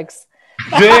Netflix.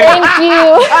 Thank you.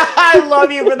 I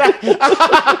love you for that.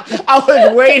 I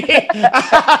was waiting.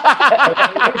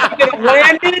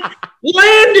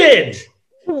 Landed.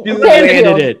 You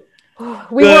landed it.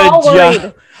 We were all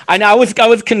worried. I know. I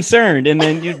was concerned, and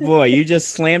then you just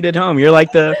slammed it home. You're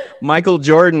like the Michael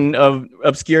Jordan of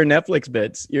obscure Netflix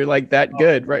bits. You're like that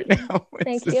good right now.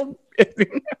 Thank you.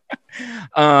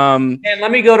 And let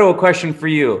me go to a question for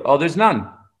you. Oh, there's none.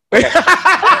 Okay.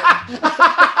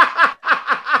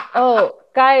 Oh,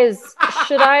 guys,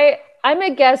 should I? I'm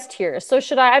a guest here, so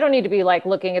should I? I don't need to be like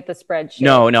looking at the spreadsheet.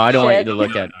 No, I don't want you to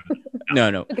look at it. No.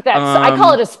 Look at that. I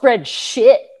call it a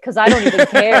spreadsheet because I don't even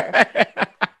care.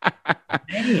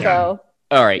 So,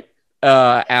 all right,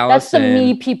 Allison. That's the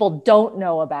me people don't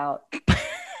know about.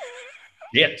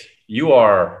 Shit, you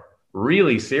are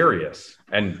really serious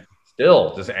and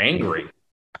still just angry.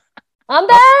 I'm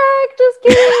back. Just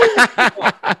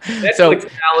kidding. So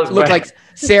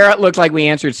looked like we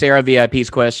answered Sarah VIP's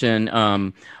question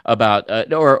about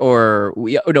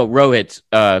Rohit's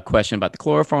question about the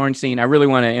chloroform scene. I really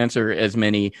want to answer as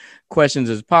many questions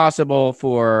as possible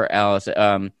for Alice.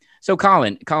 So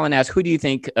Colin asked, who do you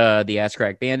think the ass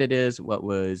crack bandit is? What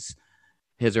was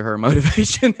his or her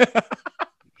motivation?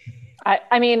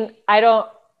 I mean, I don't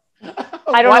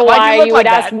know why you would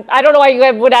ask. I don't know why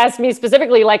you would ask me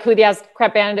specifically, like who the ass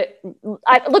crap bandit.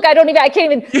 I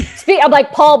can't even speak. I'm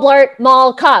like Paul Blart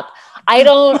Mall Cop. I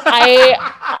don't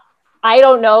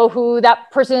know who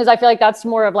that person is. I feel like that's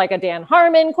more of like a Dan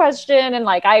Harmon question, and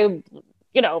like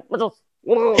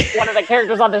one of the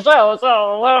characters on the show,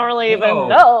 so I don't really even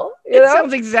know. It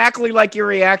sounds exactly like your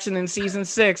reaction in season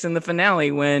 6 in the finale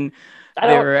when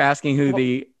they were asking who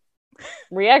the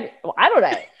react. I don't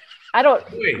know.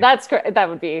 That's correct. That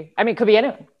would be. I mean, could be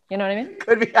anyone. You know what I mean?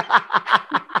 Could be. Could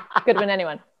have been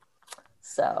anyone.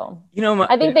 So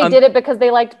I think they did it because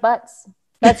they liked butts.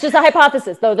 That's just a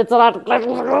hypothesis, though. That's not.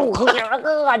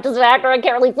 I'm just an actor. I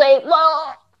can't really say.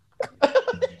 Oh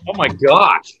my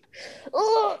gosh.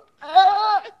 Oh,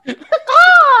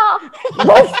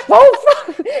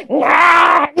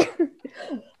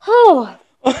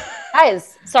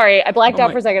 guys, sorry, I blacked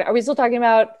out for a second. Are we still talking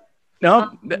about?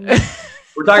 No.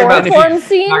 We're talking about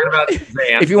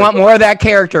if you want more of that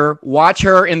character, watch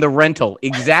her in The Rental.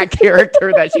 Exact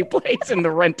character that she plays in The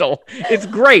Rental. It's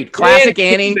great. Classic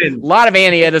Annie. A lot of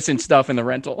Annie Edison stuff in The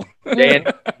Rental. Great.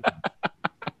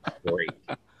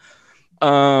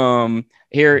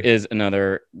 Here is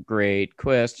another great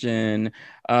question.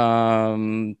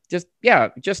 Justin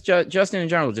in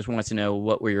general just wants to know,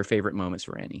 what were your favorite moments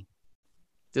for Annie?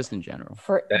 Just in general.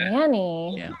 For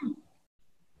Annie. Yeah.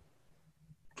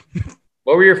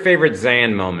 What were your favorite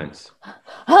Zan moments?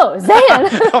 Oh, Zan!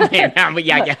 Oh man,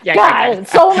 yeah. God,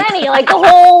 so many, like the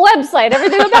whole website,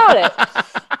 everything about it.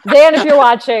 Zan, if you're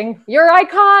watching, you're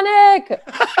iconic.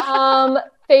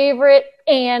 Favorite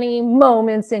Annie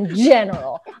moments in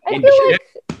general. I feel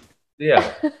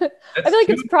like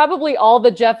it's probably all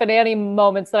the Jeff and Annie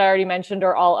moments that I already mentioned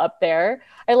are all up there.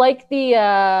 I like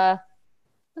that's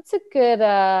a good.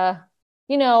 I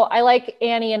like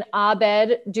Annie and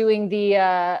Abed doing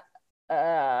the.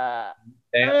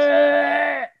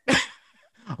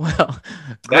 Well,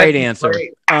 great answer.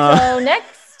 Great. So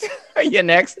next.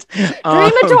 Next.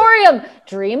 Dreamatorium.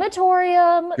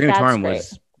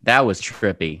 That was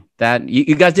trippy. That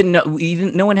you guys didn't know. We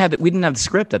didn't have the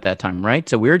script at that time, right?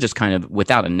 So we were just kind of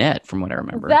without a net, from what I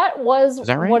remember. That was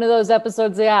right? One of those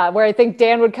episodes, where I think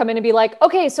Dan would come in and be like,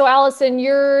 "Okay, so Allison,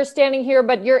 you're standing here,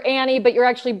 but you're Annie, but you're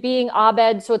actually being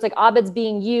Abed. So it's like Abed's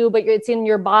being you, but it's in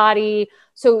your body.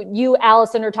 So you,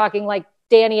 Allison, are talking like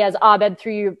Danny as Abed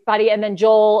through your body, and then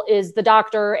Joel is the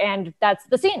doctor, and that's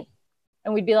the scene."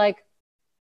 And we'd be like,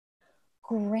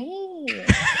 "Great."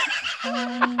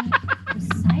 I'm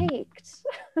psyched.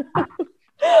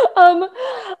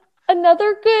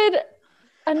 Another good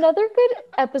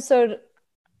episode.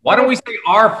 Why don't we say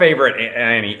our favorite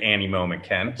Annie moment,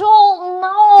 Ken? Don't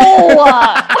know.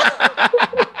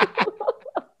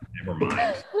 Never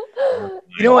mind.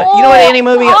 You know what Annie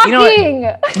movie?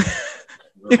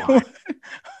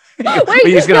 Wait,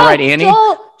 you're just gonna write Annie?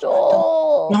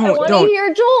 Joel. I want to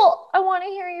hear Joel. I want to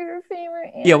hear your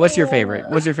favorite. Yeah, what's your favorite?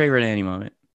 What's your favorite Annie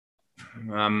moment?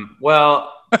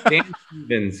 Well, Dan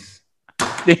Stevens.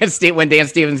 When Dan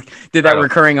Stevens did that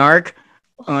recurring arc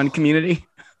on Community.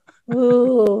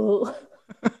 Ooh.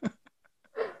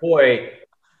 Boy,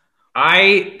 now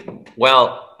I'm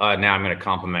going to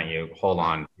compliment you. Hold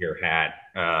on, your hat.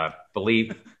 I'm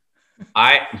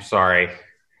sorry.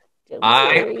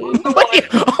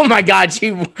 Oh my God,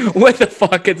 what the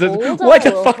fuck is this? What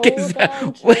the fuck is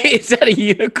that? Wait, is that a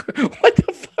unicorn? What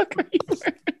the fuck are you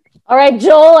wearing? All right,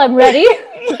 Joel, I'm ready.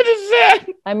 What is that?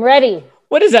 I'm ready.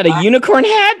 What is that, a unicorn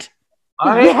hat?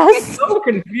 I'm so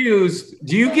confused.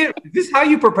 Is this how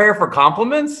you prepare for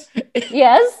compliments?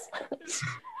 Yes.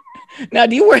 Now,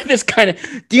 do you wear this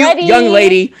young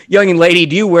lady,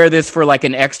 do you wear this for like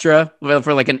an extra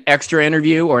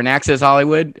interview or an Access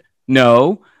Hollywood?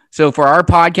 No. So for our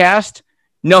podcast,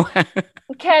 no.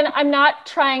 Ken, I'm not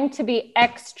trying to be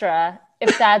extra,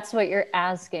 if that's what you're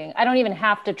asking. I don't even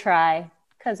have to try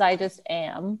because I just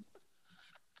am.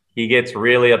 He gets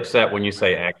really upset when you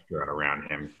say extra around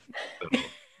him.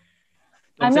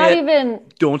 I'm not even.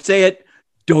 Don't say it.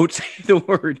 Don't say the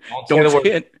word. Don't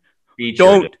say it.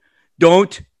 Featured.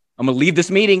 Don't. I'm going to leave this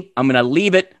meeting. I'm going to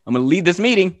leave it. I'm going to leave this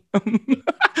meeting.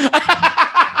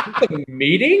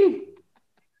 Meeting?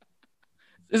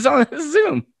 It's on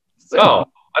Zoom. Oh,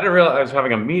 I didn't realize I was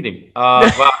having a meeting.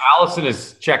 Well, Allison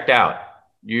is checked out.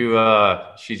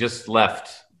 She just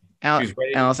left. Allison,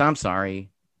 I'm sorry.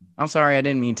 I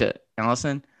didn't mean to.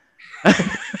 Allison,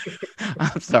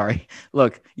 I'm sorry.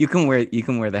 Look, you can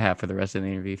wear the hat for the rest of the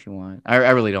interview if you want.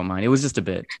 I really don't mind. It was just a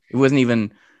bit. It wasn't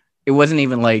even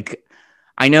like.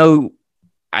 I know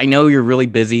you're really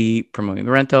busy promoting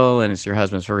the rental, and it's your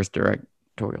husband's first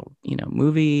directorial,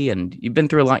 movie, and you've been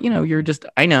through a lot. I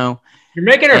know. You're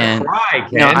making her cry,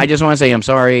 Ken. No, I just want to say I'm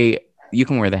sorry. You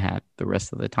can wear the hat the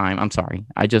rest of the time. I'm sorry.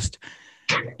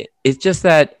 It's just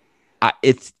that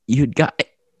if you had gotten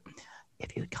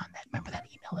that, remember that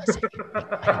email that said,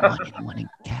 I don't want anyone in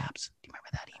cabs. Do you remember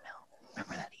that email? I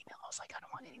was like, I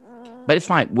don't want anyone. But it's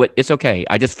fine. It's okay.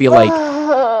 I just feel like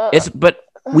but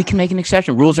we can make an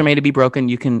exception. Rules are made to be broken.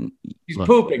 You can. He's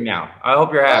pooping now. I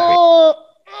hope you're happy.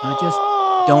 I just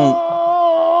don't.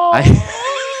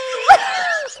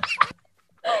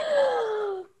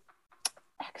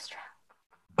 Extra.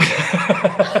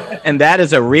 And that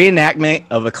is a reenactment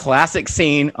of a classic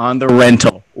scene on The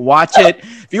Rental. Watch it.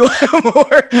 If you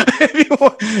want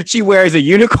more, she wears a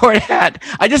unicorn hat.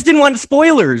 I just didn't want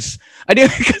spoilers. I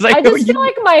just feel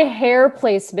like my hair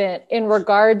placement in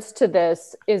regards to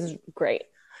this is great.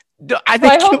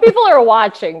 I hope people are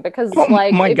watching because,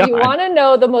 if you want to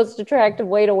know the most attractive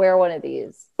way to wear one of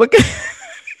these,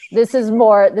 this is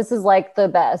like the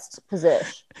best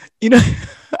position.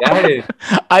 I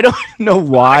don't know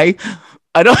why.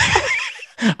 I don't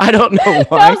know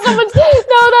why.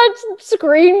 That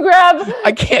screen grab.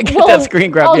 I can't get that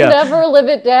screen grab. I'll never live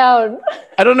it down.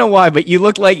 I don't know why, but you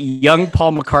look like young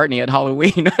Paul McCartney at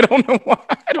Halloween. I don't know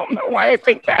why I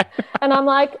think that. And I'm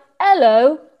like,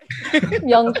 hello,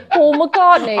 young Paul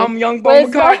McCartney. I'm young Paul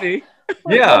McCartney.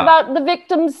 What about the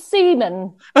victim's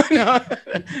semen?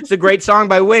 It's a great song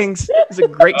by Wings.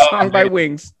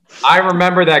 Wings. I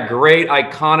remember that great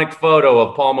iconic photo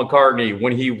of Paul McCartney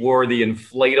when he wore the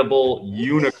inflatable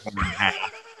unicorn hat.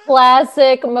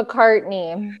 Classic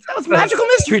McCartney. That was Magical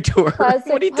Mystery Tour. What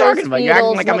are you talking about? You're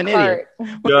acting like I'm an idiot.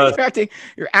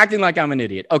 You're acting like I'm an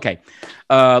idiot. Okay.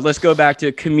 Let's go back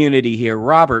to Community here.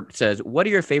 Robert says, what are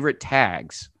your favorite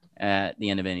tags at the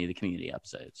end of any of the Community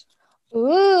episodes?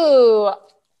 Ooh,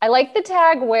 I like the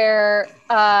tag where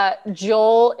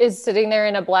Joel is sitting there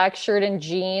in a black shirt and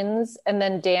jeans, and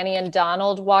then Danny and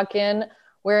Donald walk in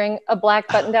wearing a black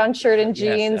button-down shirt and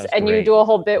jeans, and you do a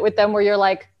whole bit with them where you're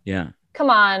like, come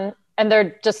on, and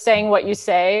they're just saying what you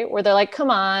say, where they're like,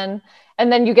 come on, and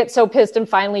then you get so pissed and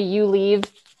finally you leave,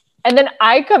 and then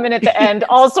I come in at the end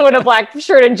also in a black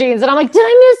shirt and jeans, and I'm like, did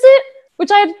I miss it?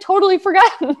 Which I had totally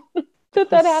forgotten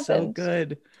that happened. So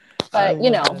good. But I'm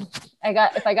gonna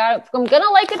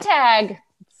like a tag,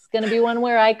 it's gonna be one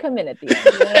where I come in at the end.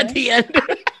 At the end.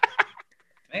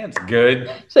 That's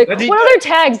good. So, what other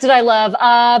tags did I love?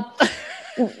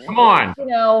 Come on. Can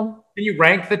you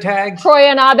rank the tags? Troy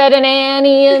and Abed and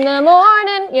Annie in the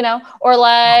morning, or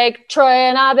like Troy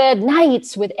and Abed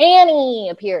nights with Annie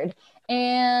appeared.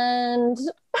 And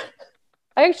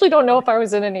I actually don't know if I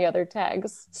was in any other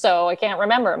tags, so I can't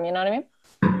remember them. You know what I mean?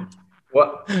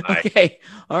 What? Okay.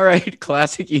 All right.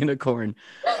 Classic unicorn.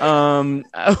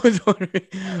 I was wondering.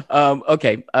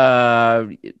 Okay.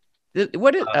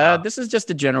 This is just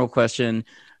a general question.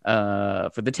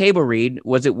 For the table read,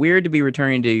 was it weird to be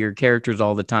returning to your characters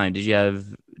all the time? Did you have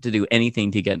to do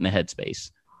anything to get in the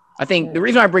headspace. I think the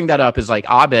reason I bring that up is like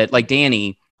Abed, like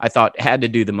Danny, I thought had to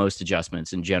do the most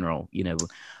adjustments in general, you know,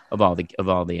 of all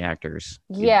the actors.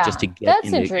 Yeah, just to get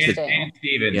that's interesting. Dan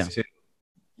Stevens too.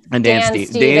 And Dan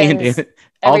Stevens,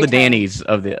 all the Dannies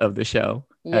of the show.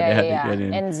 Yeah.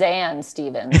 And Zan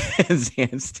Stevens.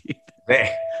 Zan Stevens.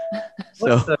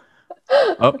 So.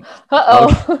 The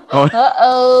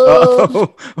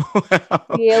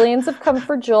aliens have come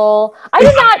for Joel.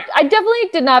 I definitely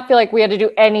did not feel like we had to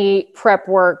do any prep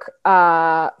work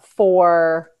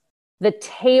for the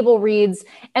table reads.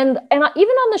 And even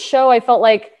on the show, I felt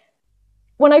like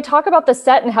when I talk about the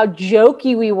set and how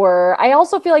jokey we were, I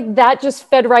also feel like that just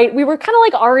fed right. We were kind of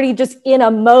like already just in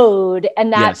a mode,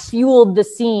 and that fueled the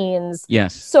scenes.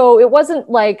 Yes. So it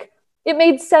wasn't like, it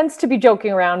made sense to be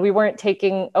joking around. We weren't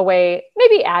taking away,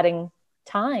 maybe adding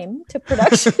time to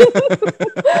production,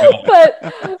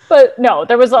 but no,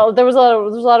 there was a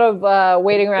lot of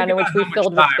waiting around in which we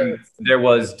filled with things. There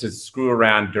was to screw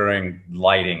around during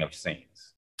lighting of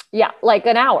scenes. Yeah, like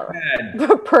an hour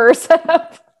per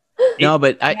setup. No,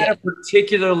 but I had a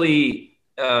particularly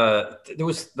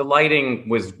the lighting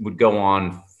would go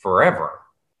on forever.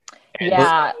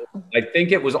 Yeah. I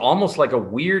think it was almost like a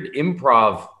weird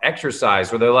improv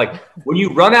exercise where they're like, when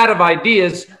you run out of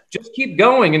ideas, just keep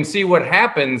going and see what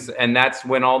happens. And that's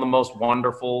when all the most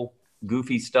wonderful,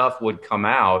 goofy stuff would come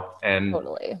out. And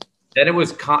totally. Then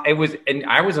and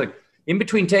I was like, in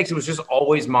between takes, it was just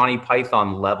always Monty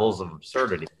Python levels of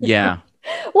absurdity. Yeah.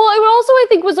 Well, it also, I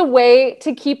think, was a way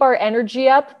to keep our energy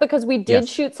up, because we did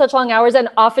shoot such long hours and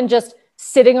often just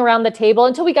sitting around the table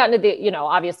until we got into the, you know,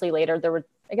 obviously later there were,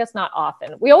 I guess not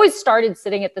often. We always started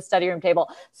sitting at the study room table.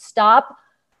 Stop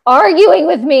arguing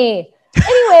with me.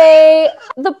 Anyway,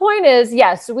 the point is,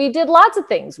 yes, we did lots of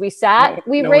things. We sat,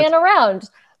 we ran around.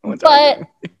 But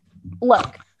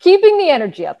look, keeping the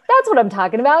energy up. That's what I'm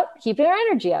talking about. Keeping our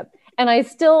energy up. And I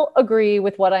still agree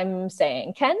with what I'm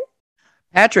saying. Ken?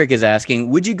 Patrick is asking,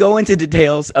 would you go into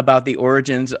details about the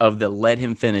origins of the "let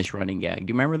him finish" running gag?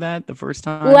 Do you remember that the first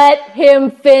time? Let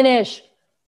him finish.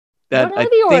 That I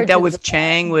think that was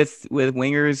Chang with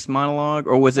Winger's monologue,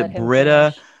 or was it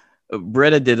Britta?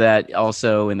 Britta did that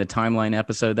also in the timeline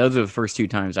episode. Those are the first two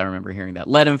times I remember hearing that.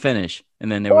 Let him finish, and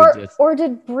then there was just. Or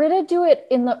did Britta do it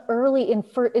in the early in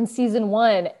season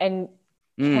 1, and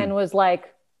Ken was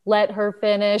like, "Let her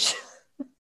finish."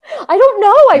 I don't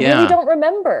know. I really don't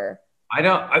remember.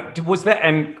 Was that,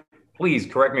 and please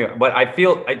correct me, but I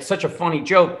feel it's such a funny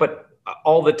joke, but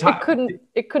all the time.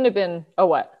 It couldn't have been,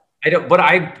 what?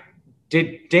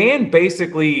 Did Dan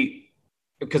basically,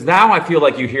 because now I feel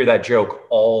like you hear that joke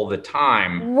all the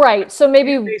time. Right. So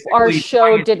maybe our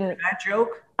show didn't. That joke?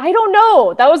 I don't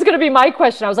know. That was going to be my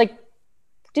question. I was like,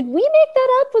 did we make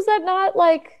that up? Was that not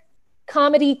like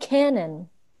comedy canon?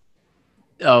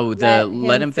 Oh, the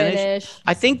let him finish.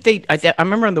 I think I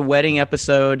remember on the wedding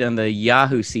episode on the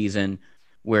Yahoo season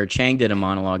where Chang did a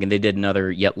monologue and they did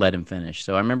another let him finish.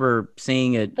 So I remember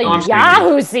seeing it. The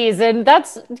Yahoo season. That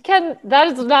is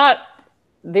not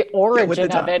the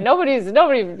origin of it. Nobody.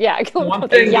 Yeah.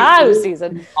 The Yahoo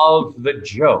season of the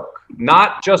joke,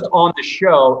 not just on the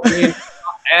show.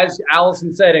 As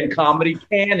Alison said, in comedy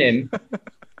canon.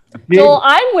 Joel,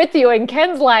 I'm with you, and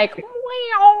Ken's like,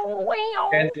 wow.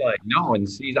 Ken's like, no,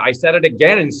 I said it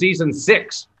again in season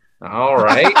 6. All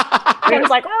right. Ken's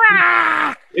like,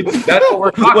 rah! That's what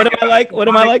we're talking about. What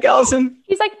am I like, Allison?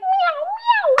 He's like, meow,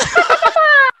 meow.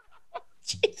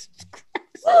 Jesus Christ.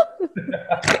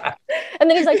 And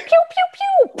then he's like, pew, pew,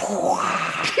 pew.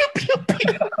 Pew, pew,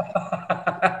 pew.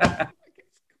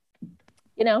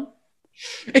 You know?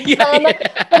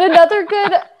 But another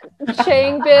good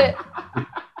Chang bit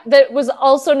that was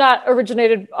also not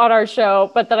originated on our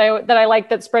show, but that I liked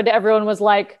that spread to everyone was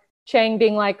like Chang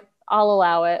being like, "I'll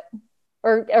allow it,"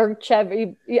 or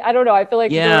Chevy. I don't know. I feel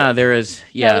like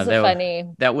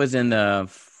funny. That was in the.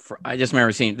 I just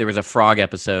remember seeing there was a frog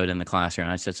episode in the classroom.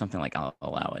 I said something like, "I'll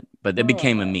allow it," but it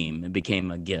became a meme. It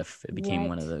became a GIF. It became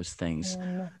one of those things.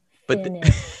 But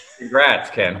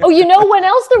congrats, Ken. Oh, you know when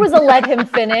else there was a let him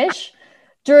finish?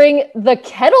 During the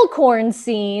kettle corn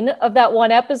scene of that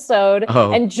one episode,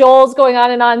 and Joel's going on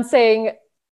and on saying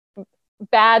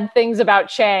bad things about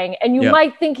Chang, and you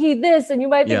might think he this, and you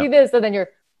might think he this, and then you're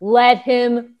let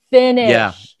him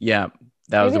finish. Yeah.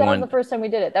 That was the first time we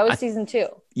did it. That was season 2.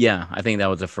 Yeah, I think that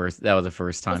was the first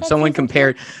time. Someone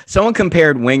compared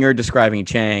Winger describing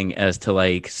Chang as to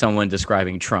like someone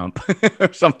describing Trump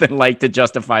or something, like to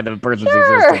justify the person's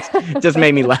existence. It just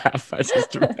made me laugh. I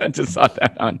just saw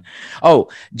that on. Oh,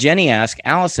 Jenny asked,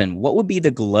 Allison, what would be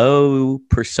the glow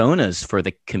personas for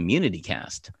the community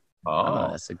cast? Oh,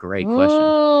 that's a great question.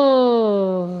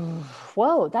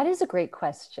 Whoa, that is a great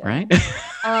question. Right?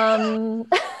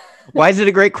 Why is it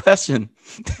a great question?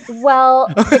 Well,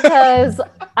 because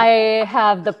I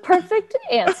have the perfect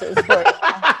answers for it.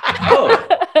 Oh.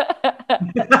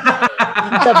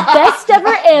 The best ever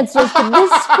answers to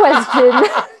this question.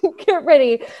 Get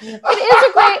ready. It is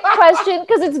a great question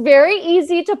because it's very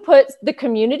easy to put the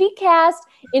community cast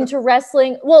into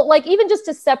wrestling. Well, like even just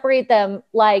to separate them,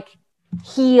 like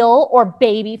heel or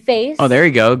baby face. Oh, there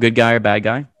you go. Good guy or bad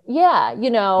guy. Yeah, you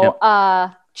know,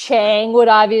 Chang would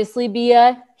obviously be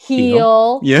a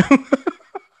heel. Yeah.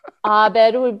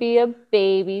 Abed would be a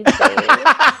baby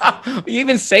face. You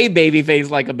even say baby face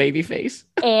like a baby face.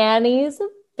 Annie's a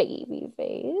baby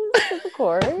face, of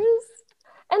course. And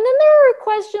then there are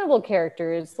questionable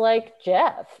characters like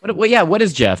Jeff. What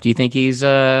is Jeff? Do you think he's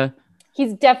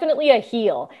He's definitely a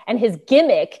heel. And his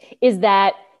gimmick is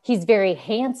that he's very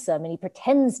handsome and he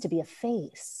pretends to be a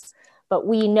face. But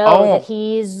we know that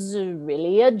he's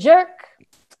really a jerk.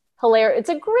 Hilarious. It's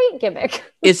a great gimmick.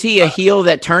 Is he a heel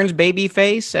that turns baby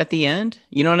face at the end?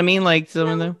 You know what I mean? Like some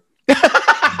of them.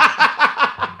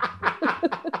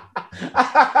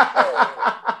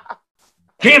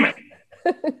 Damn it.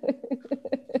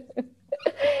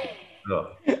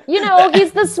 You know,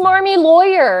 he's the smarmy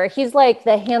lawyer. He's like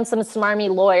the handsome,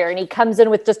 smarmy lawyer. And he comes in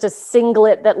with just a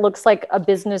singlet that looks like a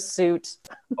business suit.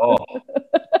 Oh,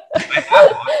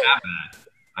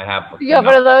 I have that. You have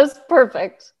one of those?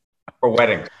 Perfect. For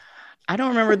weddings. I don't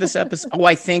remember this episode. Oh,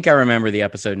 I think I remember the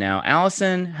episode now.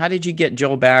 Allison, how did you get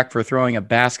Joel back for throwing a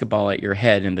basketball at your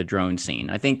head in the drone scene?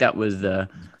 I think that was the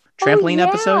trampoline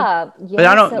episode. Yes, but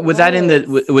I don't. Was that in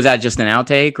the? Was that just an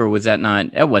outtake, or was that not?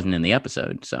 It wasn't in the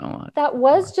episode. So that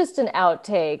was just an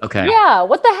outtake. Okay. Yeah.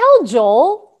 What the hell,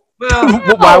 Joel?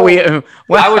 Well, why we? I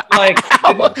was like, it's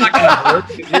not gonna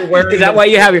hurt. You're wearing is that why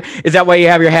you have your? Is that why you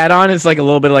have your hat on? It's like a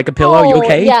little bit like a pillow. You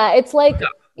okay? Yeah. It's like.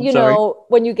 You know,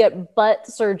 when you get butt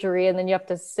surgery and then you have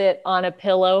to sit on a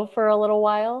pillow for a little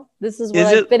while. This is what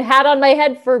I've been had on my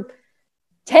head for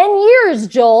 10 years,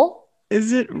 Joel.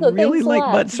 Is it really like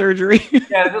butt surgery?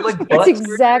 Yeah, is it like butt It's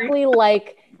exactly surgery?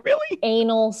 like really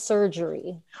anal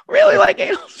surgery. Really like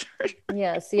anal surgery?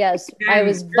 Yes. I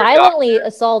was violently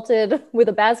assaulted with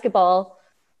a basketball.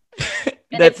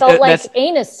 And it felt like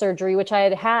anus surgery, which I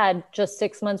had had just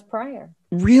 6 months prior.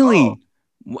 Really? Oh.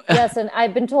 Yes, and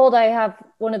I've been told I have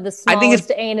one of the smallest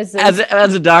anuses.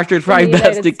 As a doctor, it's probably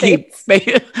best to keep.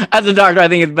 As a doctor, I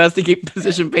think it's best to keep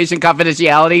physician-patient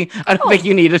confidentiality. I don't think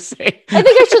you need to say. I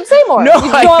think I should say more. No,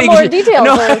 you want more details.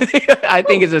 No, I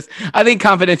think it's just. I think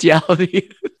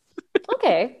confidentiality.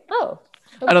 Okay. Oh.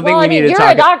 I don't think we need to talk. You're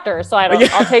a doctor, so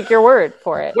I'll take your word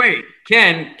for it. Wait,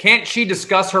 can't she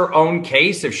discuss her own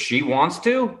case if she wants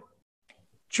to?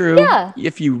 True. Yeah.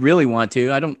 If you really want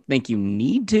to, I don't think you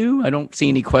need to. I don't see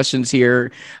any questions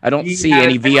here. I don't see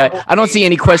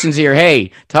any questions here.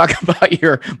 Hey, talk about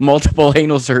your multiple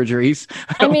anal surgeries.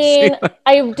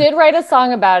 I did write a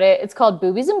song about it. It's called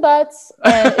Boobies and Butts,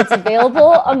 and it's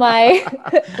available on my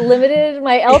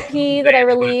my LP that I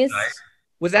released.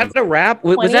 Was that a rap?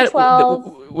 Was that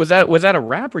a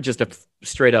rap or just a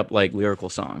straight up like lyrical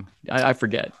song? I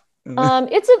forget.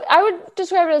 I would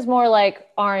describe it as more like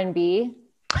R&B.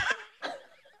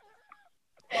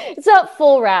 It's not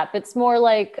full rap. It's more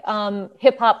like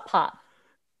hip hop pop.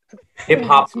 Hip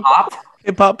hop pop?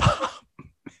 Hip hop pop.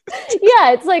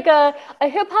 Yeah, it's like a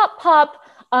hip hop pop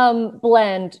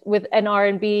blend with an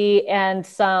R&B and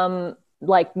some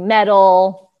like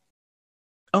metal.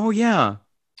 Oh yeah.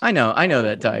 I know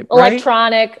that type.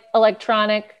 Electronic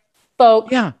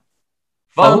folk. Yeah.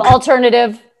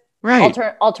 Alternative. Right.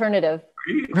 Alternative.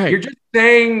 Right.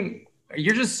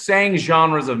 You're just saying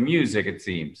genres of music, it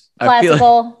seems.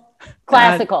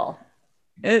 Classical.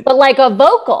 But like a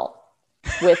vocal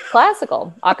with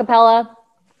classical, a cappella.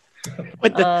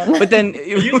 But then are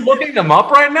you looking them up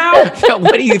right now?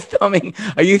 What are you thumbing?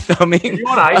 Are you thumbing? Are you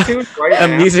on iTunes right now?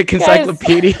 A music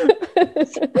encyclopedia?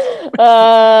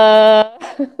 I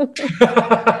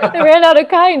ran out of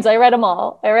kinds. I read them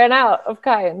all. I ran out of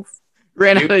kinds.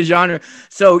 Ran out of genre.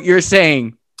 So you're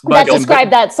saying that describe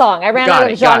that song. I ran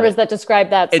out of genres that describe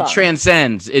that song.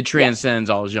 It transcends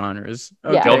all genres.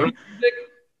 Okay. Yeah.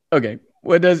 Okay.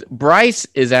 Bryce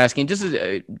is asking, just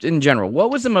in general,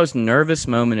 what was the most nervous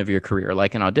moment of your career?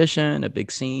 Like an audition, a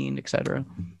big scene, etc.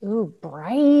 Ooh,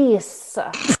 Bryce.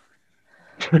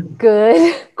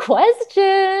 Good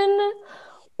question.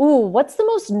 Ooh, what's the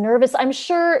most nervous? I'm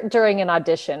sure during an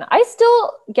audition. I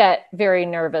still get very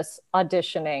nervous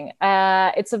auditioning.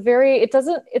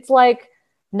 It's like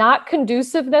not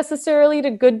conducive necessarily to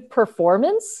good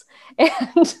performance.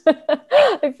 And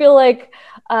I feel like,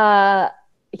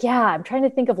 I'm trying to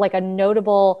think of like a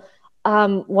notable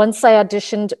once I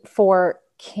auditioned for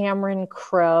Cameron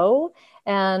Crowe,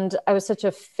 and I was such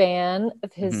a fan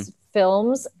of his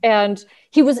films, and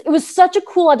it was such a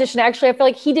cool audition. Actually, I feel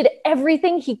like he did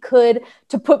everything he could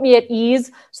to put me at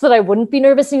ease so that I wouldn't be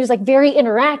nervous. And he was like very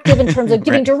interactive in terms of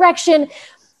giving direction.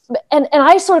 And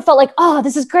I sort of felt like, oh,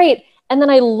 this is great. And then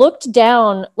I looked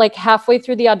down like halfway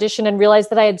through the audition and realized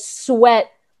that I had sweat,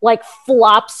 like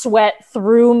flop sweat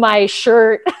through my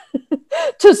shirt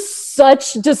to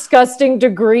such disgusting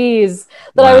degrees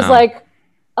that I was like,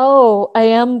 oh, I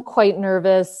am quite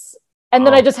nervous. And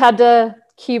then I just had to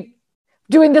keep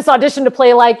doing this audition to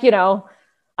play like, you know,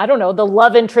 I don't know, the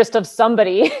love interest of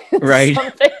somebody. Right.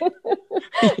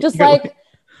 Just like,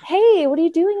 hey, what are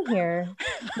you doing here?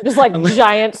 Just like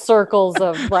giant circles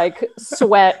of like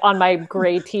sweat on my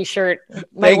gray t-shirt.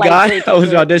 Thank God I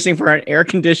was auditioning for an air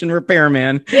conditioned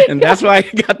repairman. And that's why I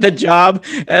got the job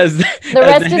as the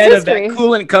head of that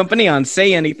coolant company on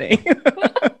Say Anything.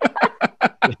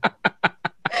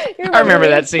 I remember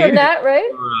that scene. From that, right?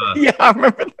 Yeah, I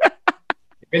remember that.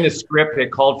 In the script,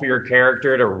 it called for your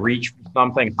character to reach for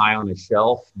something high on the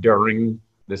shelf during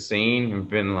the scene and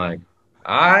been like,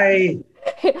 I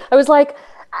was like,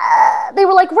 they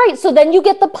were like, right. So then you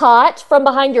get the pot from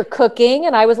behind your cooking.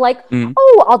 And I was like,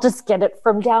 oh, I'll just get it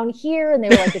from down here. And they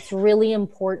were like, it's really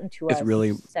important to us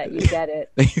that you get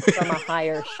it from a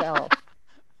higher shelf.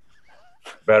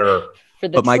 Better.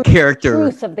 But my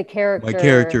truth of the character. My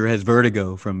character has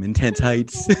vertigo from intense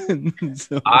heights. So. To this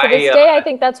day, I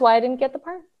think that's why I didn't get the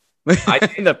part.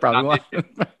 That probably why.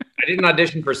 I did an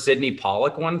audition for Sydney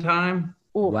Pollack one time.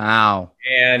 Ooh. Wow.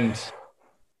 And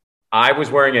I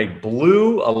was wearing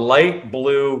a light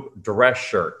blue dress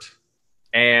shirt.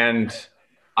 And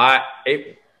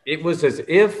it was as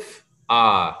if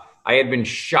I had been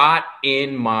shot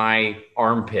in my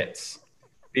armpits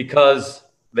because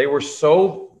there was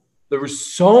so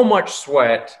much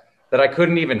sweat that I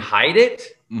couldn't even hide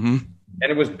it. And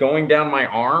it was going down my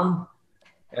arm.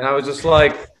 And I was just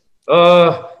like,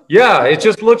 yeah, it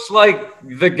just looks like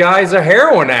the guy's a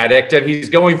heroin addict and he's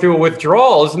going through a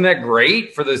withdrawal. Isn't that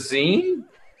great for the scene?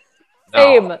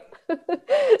 No.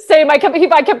 Same. I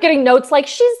kept getting notes like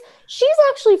she's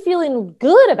actually feeling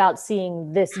good about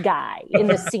seeing this guy in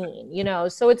the scene, you know?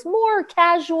 So it's more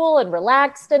casual and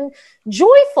relaxed and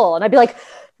joyful. And I'd be like,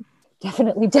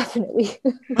 definitely.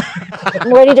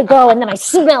 I'm ready to go. And then I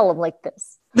smell him like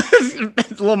this.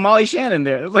 It's a little Molly Shannon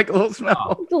there. It's like a little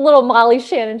smell. It's a little Molly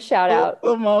Shannon shout out.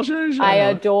 Little Molly Shannon I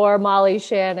adore Molly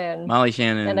Shannon. Molly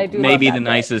Shannon, and I do maybe the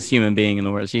nicest human being in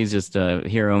the world. She's just a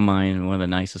hero of mine and one of the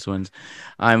nicest ones.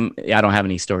 I don't have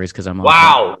any stories because I'm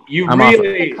wow. I'm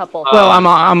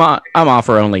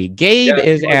offer only. Gabe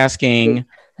is asking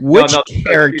which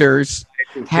characters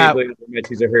have.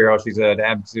 She's a hero. She's an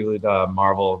absolute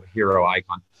Marvel hero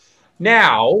icon.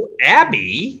 Now,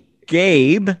 Abby.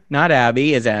 Gabe, not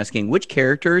Abby, is asking which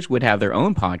characters would have their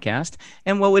own podcast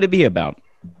and what would it be about?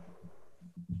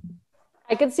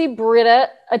 I could see Britta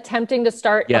attempting to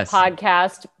start a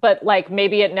podcast, but like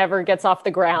maybe it never gets off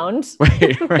the ground. Right.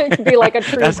 It could be like a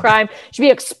true crime. She'd be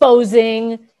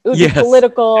exposing. It would be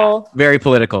political. Yeah. Very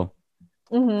political.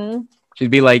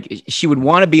 She'd be like, she would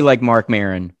want to be like Mark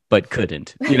Maron, but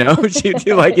couldn't, you know, she'd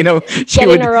be like, you know, she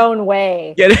would in her own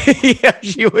way.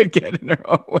 She would get in her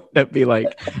own way. That'd be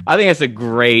like, I think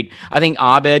I think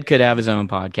Abed could have his own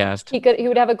podcast. He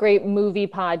would have a great movie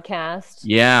podcast.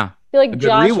 Yeah. I feel like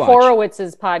Josh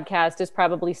Horowitz's podcast is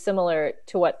probably similar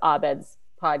to what Abed's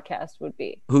podcast would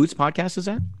be. Whose podcast is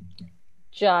that?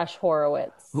 Josh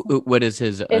Horowitz. What is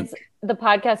his? The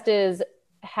podcast is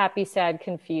Happy, Sad,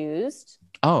 Confused.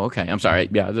 Oh, okay. I'm sorry.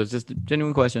 Yeah, that's just a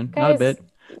genuine question. Not a bit.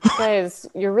 Guys,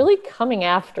 you're really coming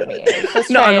after me.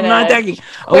 I'm not attacking.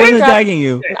 I wasn't attacking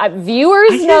you.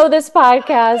 Viewers know this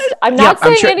podcast. I'm not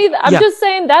saying anything. I'm just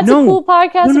saying that's a cool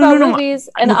podcast about movies,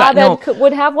 and Abed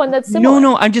would have one that's similar.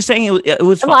 No, I'm just saying it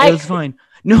was fine. It was fine.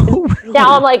 No. Really.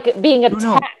 Now I'm like being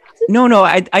attacked. No.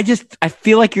 I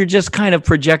feel like you're just kind of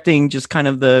projecting just kind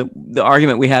of the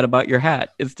argument we had about your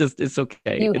hat. It's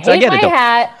okay. You hate my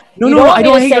hat. No, I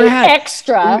don't hate your hat.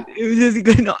 Extra.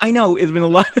 I know. It's been a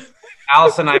lot.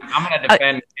 Allison, I'm going to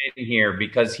defend Aiden here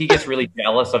because he gets really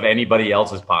jealous of anybody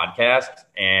else's podcast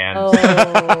and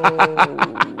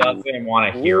doesn't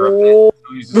want to hear of it.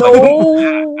 So he's just like, I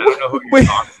don't know who you're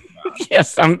talking about.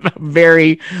 Yes, I'm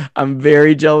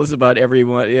very jealous about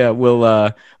everyone. Yeah,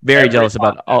 very jealous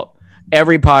about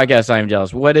every podcast. I am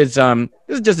jealous. What is this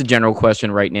is just a general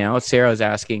question right now. Sarah's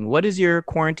asking, what is your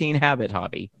quarantine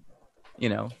hobby? You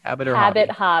know, habit or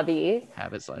hobby?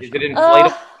 Habit / Is it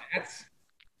inflatable hats?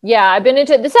 Yeah, I've been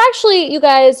into this. Actually, you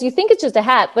guys, you think it's just a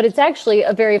hat, but it's actually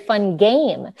a very fun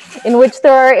game in which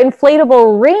there are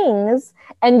inflatable rings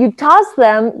and you toss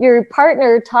them, your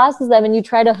partner tosses them, and you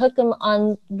try to hook them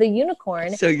on the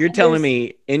unicorn. So you're telling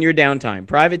me in your downtime,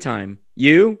 private time,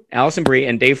 you, Alison Brie,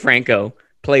 and Dave Franco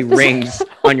play rings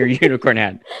on your unicorn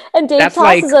hat. And Dave That's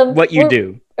tosses like them. what you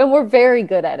do. And we're very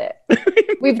good at it.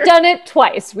 We've done it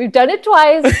twice.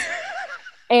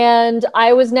 And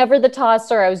I was never the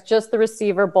tosser. I was just the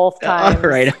receiver both times. All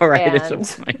right. And...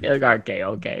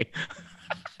 Okay.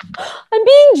 I'm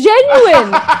being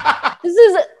genuine. This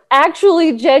is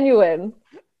actually genuine.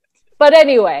 But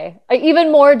anyway,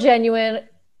 even more genuine,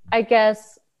 I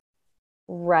guess,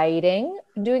 writing.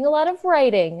 I'm doing a lot of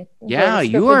writing. Yeah,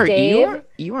 you are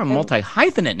a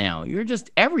multi-hyphenate now. You're just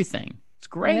everything. It's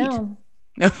great.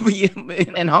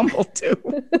 And humble too.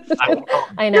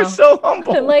 I know. You're so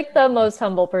humble. I'm like the most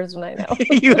humble person I know.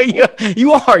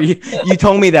 you are. You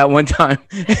told me that one time.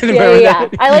 Yeah.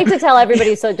 I like to tell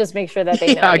everybody, so just make sure that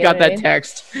they know. I got that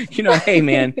text. Hey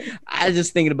man, I was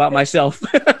just thinking about myself,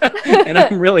 and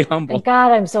I'm really humble.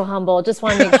 God, I'm so humble. Just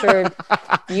want to make sure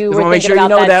you were thinking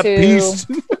about that too. Piece.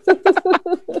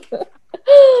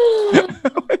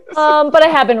 But I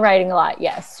have been writing a lot,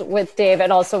 yes, with Dave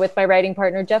and also with my writing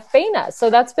partner, Jeff Baina. So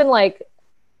that's been like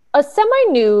a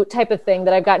semi-new type of thing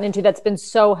that I've gotten into that's been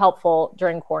so helpful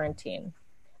during quarantine.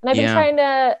 And I've been trying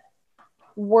to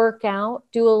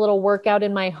do a little workout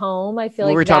in my home. I feel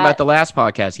like we were talking about the last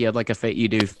podcast. You had like you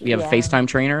have a FaceTime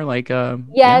trainer, like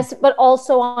yes, but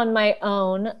also on my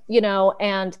own,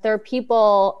 and there are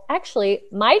people, actually,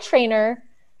 my trainer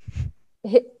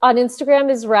on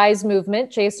Instagram is Rise Movement,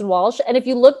 Jason Walsh. And if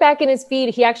you look back in his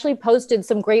feed, he actually posted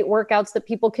some great workouts that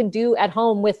people can do at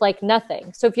home with like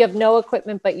nothing. So if you have no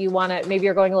equipment, but you want to, maybe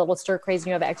you're going a little stir crazy and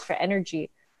you have extra energy.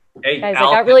 Hey, guys, I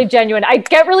got really genuine. I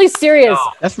get really serious.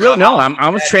 No, that's real. No, I'm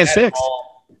almost transfixed.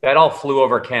 That all flew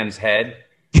over Ken's head.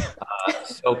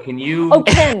 So can you? Oh,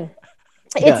 Ken.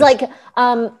 It's like,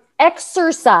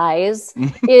 exercise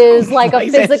is like a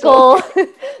physical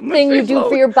thing you do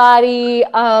for your body,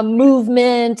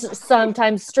 movement,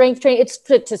 sometimes strength training. It's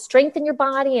to strengthen your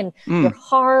body and your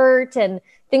heart and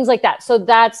things like that. So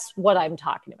that's what I'm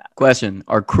talking about. Question: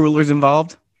 are crullers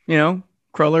involved?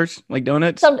 Crullers like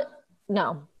donuts?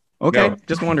 No. Okay, no.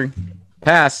 Just wondering.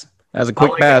 Pass. As a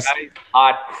quick pass. A nice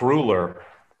hot cruller.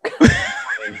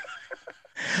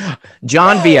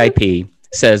 John VIP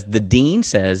says the dean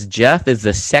says Jeff is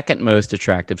the second most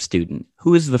attractive student.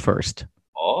 Who is the first?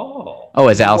 Oh,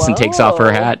 as Alison takes off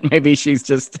her hat, maybe she's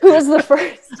just. Who is the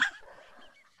first?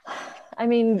 I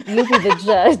mean, you be the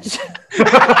judge.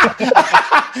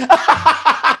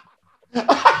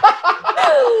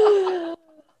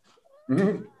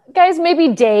 Guys, maybe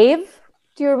Dave.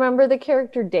 Do you remember the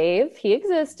character Dave? He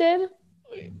existed.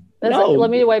 No. Let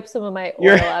me wipe some of my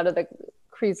oil out of the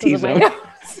creases of my nose.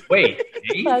 Wait,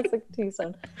 classic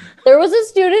T-zone. There was a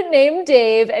student named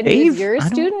Dave, and he was your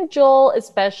student, Joel,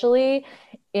 especially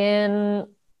in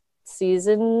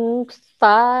season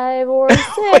 5 or 6.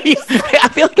 I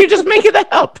feel like you're just making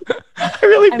that up.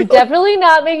 I'm definitely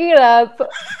not making it up.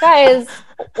 Guys,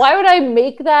 why would I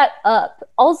make that up?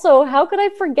 Also, how could I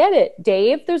forget it?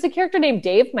 Dave? There's a character named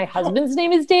Dave. My husband's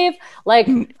name is Dave. Like,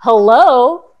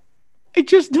 hello? I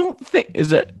just don't think.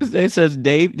 It says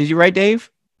Dave. Did you write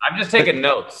Dave? I'm just taking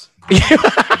notes.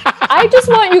 I just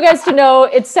want you guys to know,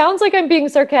 it sounds like I'm being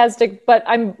sarcastic, but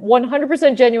I'm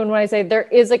 100% genuine when I say there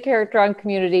is a character on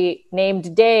Community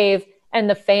named Dave, and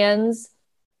the fans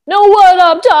know what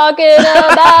I'm talking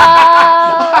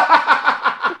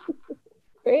about.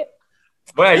 Great.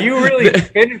 Wow, you really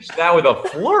finished that with a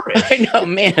flourish. I know,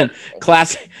 man.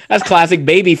 That's classic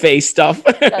baby face stuff.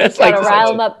 That's like to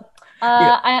rile them up.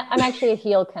 I'm actually a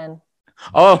heel, Ken.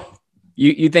 Oh,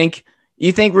 you think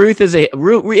Ruth is a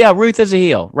Ruth is a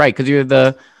heel, right? Because you're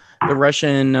the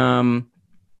Russian.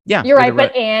 You're right,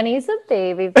 but Annie's a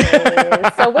baby face,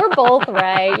 so we're both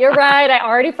right. You're right. I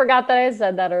already forgot that I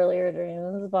said that earlier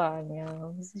during this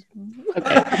podcast.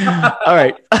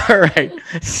 Okay. All right.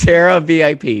 Sarah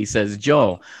VIP says,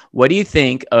 Joel, what do you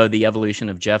think of the evolution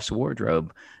of Jeff's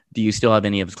wardrobe? Do you still have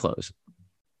any of his clothes?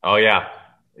 Oh yeah,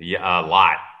 a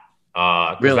lot.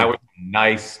 Really? That was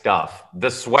nice stuff.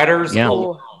 The sweaters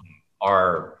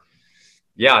are,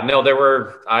 there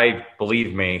were.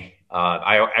 Believe me.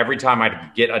 Every time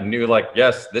I'd get a new,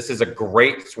 yes, this is a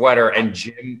great sweater, and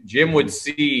Jim would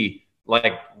see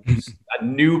a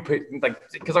new,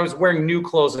 because I was wearing new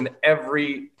clothes in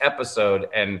every episode,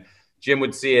 and Jim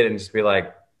would see it and just be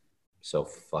like, so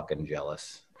fucking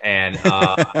jealous. And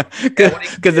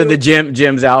because of the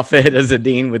Jim's outfit as a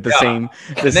dean with the same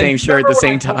shirt at the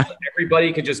same time.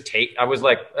 Everybody could just take. I was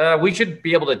like, we should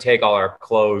be able to take all our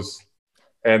clothes.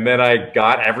 And then I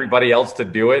got everybody else to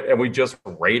do it, and we just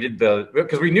rated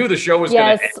because we knew the show was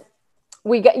going to end.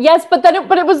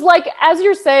 But it was like, as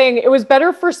you're saying, it was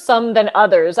better for some than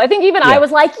others. I think even I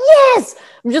was like, yes,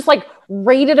 I'm just like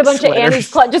raided a bunch of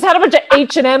Annie's clothes, just had a bunch of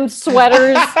H&M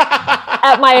sweaters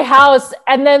at my house,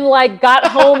 and then like got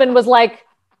home and was like,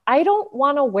 I don't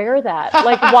want to wear that.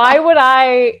 Like, why would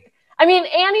I? I mean,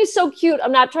 Annie's so cute.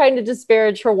 I'm not trying to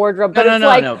disparage her wardrobe, but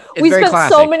It's we spent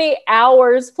classic. So many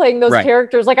hours playing those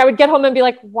characters. Like I would get home and be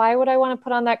like, why would I want to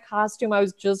put on that costume I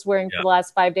was just wearing for the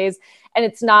last 5 days? And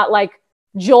it's not like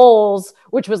Joel's,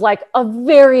 which was like a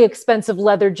very expensive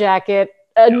leather jacket,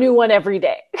 a new one every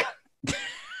day.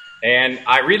 And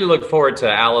I really look forward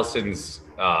to Alison's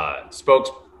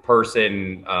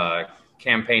spokesperson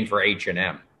campaign for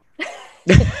H&M.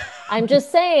 I'm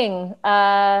just saying,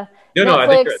 Netflix, I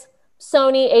think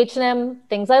Sony, H&M,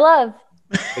 things I love.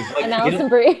 I'm Alison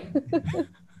Brie.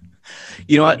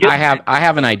 You know what? I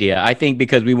have an idea. I think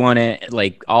because we want to,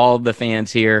 like, all the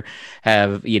fans here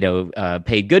have,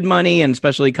 paid good money, and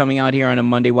especially coming out here on a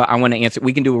Monday. I want to answer.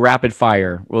 We can do a rapid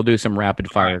fire. We'll do some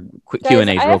rapid fire quick Q&As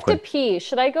real quick. I have to pee.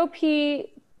 Should I go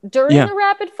pee during the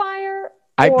rapid fire?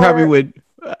 I probably would.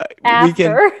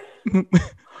 After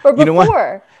or before? You know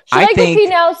what? Should I go pee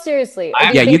now? Seriously?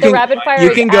 You can. Rapid fire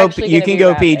you can go. You can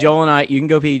go pee. Joel and I. You can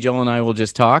go pee. Joel and I will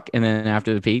just talk, and then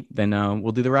after the pee, then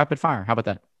we'll do the rapid fire. How about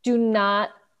that? Do not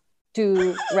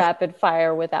do rapid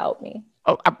fire without me.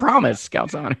 Oh, I promise.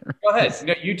 Scout's honor. Go ahead.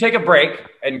 No, you take a break,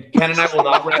 and Ken and I will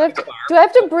not rapid fire. Do I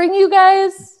have to bring you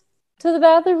guys to the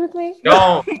bathroom with me?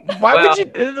 No. Why would you?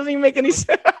 It doesn't even make any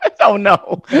sense. Oh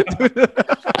no.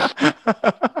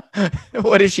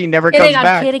 What if she never comes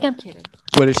back? I'm kidding.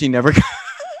 What if she never?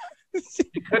 She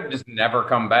could just never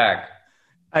come back.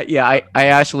 I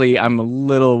actually, I'm a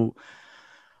little.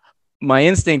 My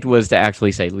instinct was to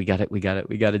actually say, we got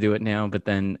to do it now. But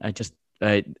then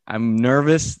I'm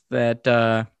nervous that,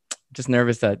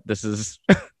 this is.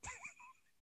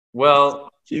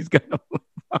 Well, she's got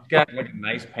like a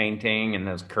nice painting, and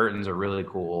those curtains are really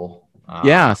cool.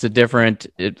 It's a different.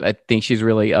 I think she's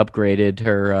really upgraded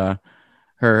her.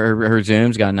 Her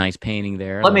Zoom's got a nice painting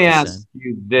there. Let me ask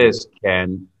you this,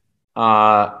 Ken.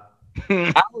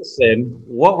 Alison,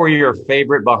 what were your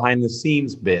favorite behind the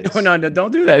scenes bits? No,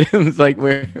 don't do that. It's like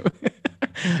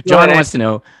John wants to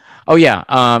know. Oh yeah,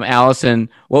 Alison,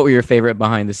 what were your favorite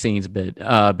behind the scenes bits?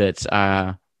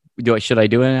 Should I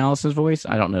do it in Alison's voice?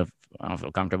 I don't know if I don't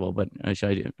feel comfortable, but should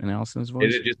I do it in Alison's voice?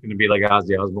 Is it just going to be like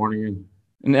Ozzy Osbourne again?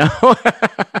 No.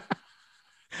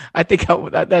 I think I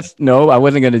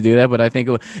wasn't going to do that, but I think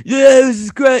it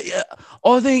was great. Yeah.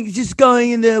 I think just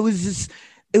going in there it was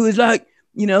like,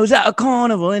 it was at a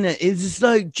carnival, and it was just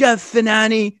like Jeff and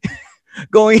Annie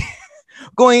going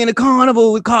in a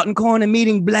carnival with Cotton Corn and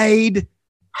meeting Blade.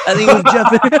 I think it was Jeff.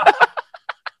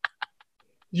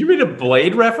 You made a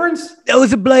Blade reference? There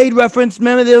was a Blade reference.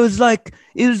 Remember, it was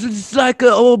just like an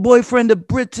old boyfriend of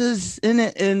Britta's in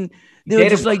it, and they were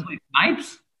just like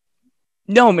Snipes.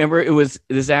 No, remember it was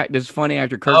this funny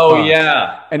actor Kurt. Oh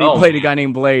yeah, and he played a guy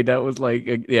named Blade. That was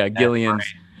like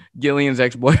Gillian's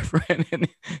ex-boyfriend,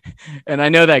 and I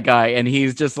know that guy, and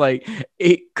he's just like,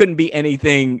 it couldn't be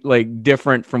anything like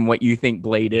different from what you think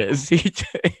Blade is. It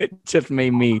just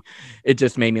made me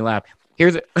laugh. We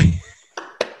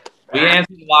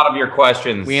answered a lot of your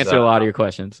questions. We answered a lot of your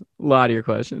questions.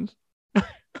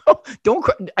 Don't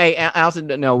cry. Hey, Alison,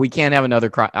 no, we can't have another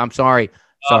cry. I'm sorry.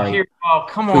 Sorry.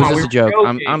 Come on. It was just a joke.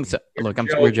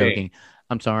 We're joking.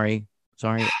 I'm sorry.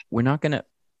 We're not gonna.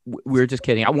 We're just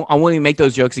kidding. I won't even make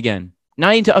those jokes again.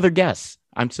 Not even to other guests.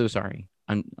 I'm so sorry.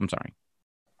 I'm sorry.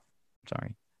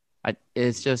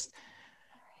 It's just.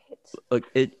 Look,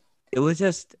 it was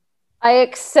just. I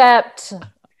accept.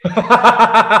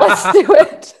 Let's do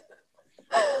it.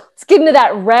 Let's get into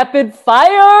that rapid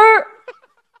fire.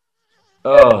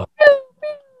 Oh.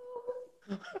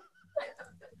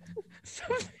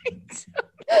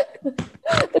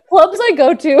 The clubs I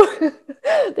go to,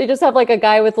 they just have like a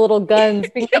guy with little guns,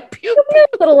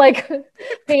 little like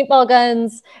paintball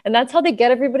guns, and that's how they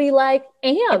get everybody like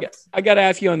amped. I gotta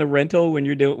ask you on the rental when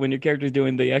your character's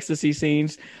doing the ecstasy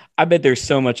scenes. I bet there's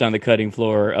so much on the cutting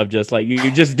floor of just like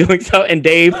you're just doing so, and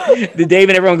Dave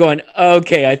and everyone going,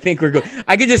 okay, I think we're good.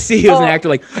 I could just see you as an actor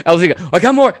like, I was like, I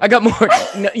got more.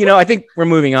 No, I think we're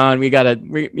moving on.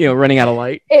 We're running out of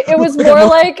light. It was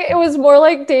more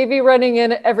like Davey running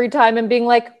in every time and being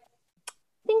like, I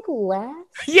think less.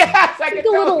 Yes, I think a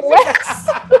little less.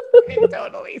 I can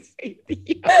totally see.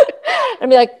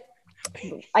 And be like,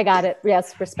 I got it.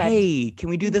 Yes, respect. Hey, can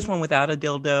we do this one without a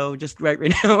dildo? Just right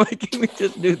now. Like, can we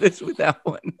just do this without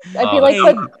one? I'd be like,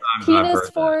 the penis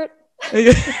fort.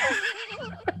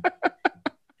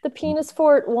 The penis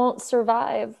fort won't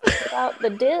survive without the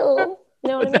dill. You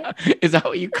know what I mean? Is that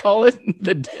what you call it?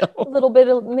 The dill? A little bit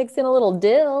of, mix in a little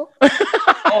dill.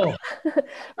 Oh.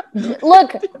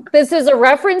 Look, this is a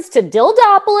reference to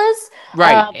Dildopolis.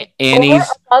 Right.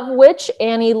 Of which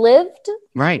Annie lived.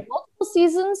 Right. Multiple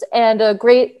seasons, and a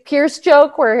great Pierce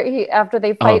joke where after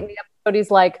they fight in the episode, he's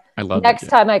like, next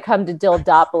time I come to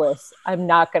Dildopolis, I'm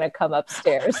not going to come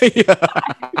upstairs.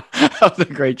 That was a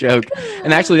great joke.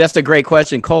 And actually, that's a great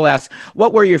question. Cole asks,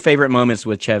 what were your favorite moments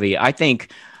with Chevy? I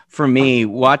think for me,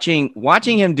 watching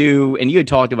him do, and you had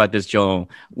talked about this, Joel,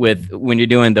 with when you're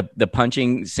doing the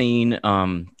punching scene.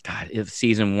 It's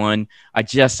season 1. I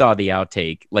just saw the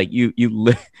outtake. Like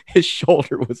his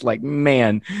shoulder was like,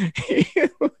 man, he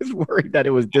was worried that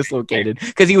it was dislocated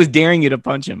because he was daring you to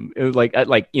punch him. It was like on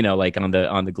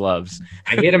the gloves.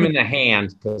 I hit him in the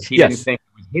hand because he didn't think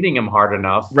I was hitting him hard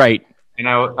enough. Right. And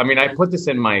I put this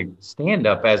in my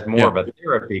stand-up as more of a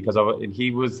therapy because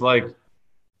he was like,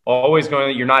 always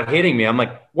going, you're not hitting me. I'm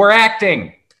like, we're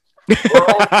acting. We're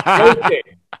all joking.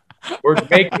 We're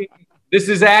making, this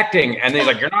is acting. And he's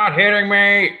like, you're not hitting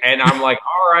me. And I'm like,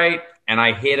 all right. And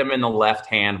I hit him in the left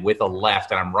hand with a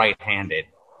left, and I'm right-handed.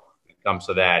 It comes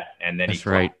to that. And then that's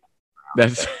right.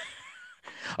 That's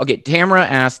okay. Tamara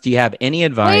asked, do you have any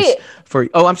advice for,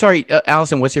 I'm sorry,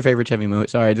 Alison, what's your favorite Chevy movie?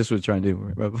 Sorry, I just was trying to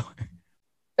do.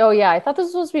 Oh, yeah. I thought this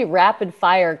was supposed to be rapid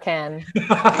fire, Ken.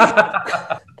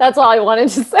 That's all I wanted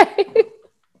to say.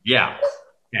 Yeah,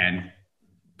 Ken.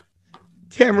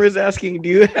 Tamara's asking, do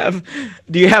you have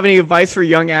any advice for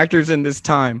young actors in this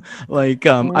time? Like,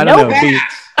 I don't know.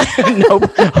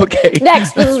 Nope. Okay.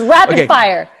 Next, this is rapid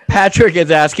fire. Patrick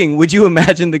is asking, what would you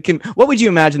imagine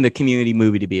the Community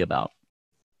movie to be about?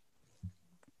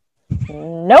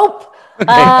 Nope.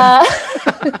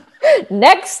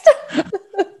 Next.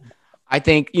 I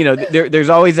think, there's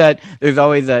always that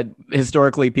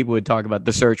historically people would talk about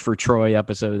the Search for Troy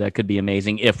episode that could be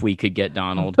amazing if we could get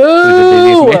Donald, who's the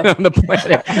busiest man on the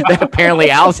planet. That apparently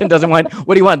Alison doesn't want.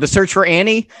 What do you want? The Search for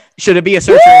Annie? Should it be a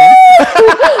Search for Annie?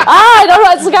 I don't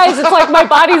know. Guys, it's like my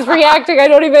body's reacting. I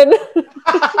don't even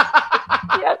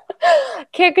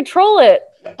can't control it.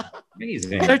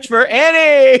 Amazing. Search for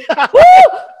Annie.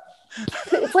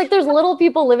 It's like there's little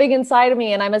people living inside of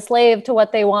me, and I'm a slave to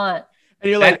what they want. And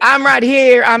you're like, I'm right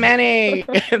here. I'm Annie.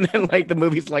 And then like the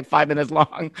movie's like 5 minutes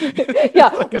long.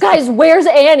 Yeah. Guys, where's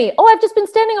Annie? Oh, I've just been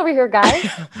standing over here, guys.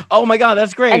 Oh my God,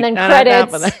 that's great. And then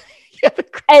credits.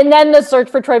 And then the search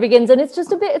for Troy begins. And it's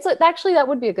just a bit, actually, that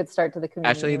would be a good start to the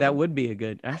community. Actually, that would be a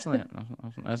good, excellent.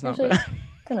 That's not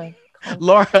bad.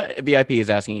 Laura VIP is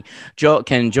asking,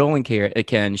 can Joel and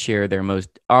Ken share their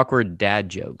most awkward dad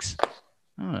jokes?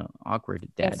 I don't know, awkward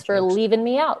dad Thanks for leaving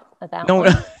me out at that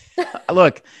one.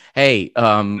 Look, hey,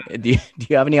 do you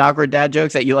have any awkward dad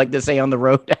jokes that you like to say on the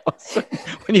road, Allison,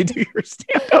 when you do your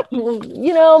stand-up?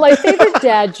 My favorite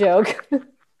dad joke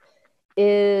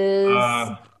is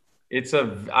I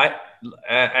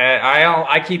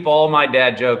keep all my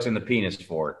dad jokes in the penis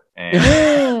fort.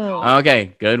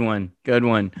 Okay, good one.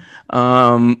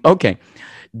 Okay,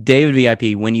 David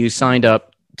VIP, when you signed up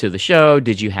to the show,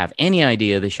 did you have any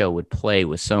idea the show would play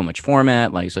with so much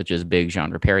format, like such as big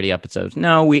genre parody episodes?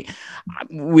 No, we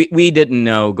didn't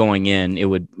know going in. It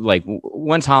would, like,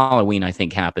 once Halloween I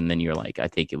think happened, then you're like, I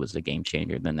think it was a game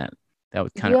changer. Then that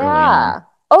was kind of early on.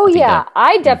 Oh yeah,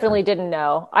 I definitely didn't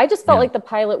know. I just felt like the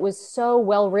pilot was so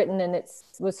well written and it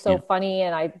was so funny,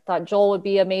 and I thought Joel would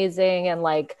be amazing, and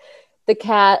like the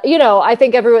cast. I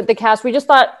think the cast. We just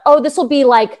thought, oh, this will be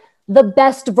like the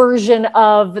best version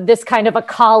of this kind of a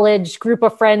college group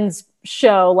of friends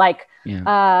show,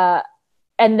 and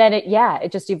then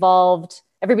it just evolved.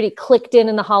 Everybody clicked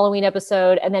in the Halloween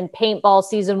episode, and then Paintball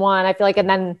season 1. I feel like, and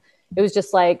then it was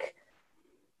just like,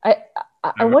 I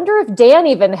wonder if Dan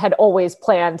even had always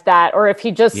planned that, or if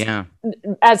he just,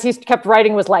 as he kept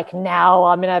writing, was like, now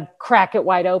I'm gonna crack it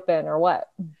wide open, or what?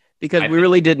 Because we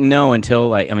really didn't know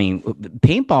until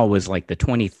Paintball was like the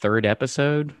 23rd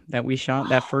episode that we shot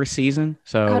that first season.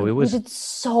 So God, it was, we did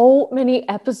so many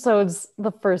episodes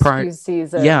the first few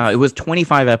seasons. Yeah, it was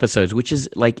 25 episodes, which is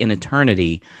like an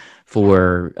eternity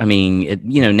for,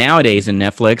 nowadays in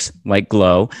Netflix, like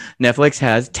Glow, Netflix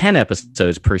has 10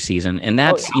 episodes per season. And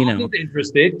that's,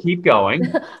 interested. Keep going.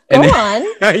 Go on.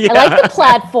 I like the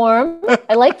platform.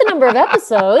 I like the number of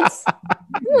episodes.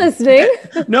 I'm listening.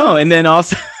 No, and then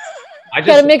also...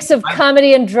 Got a mix of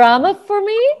comedy and drama for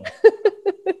me.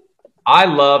 I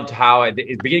loved how at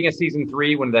the beginning of season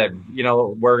 3, when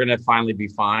we're gonna finally be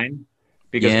fine.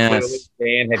 because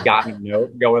clearly Dan had gotten a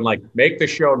note going like, make the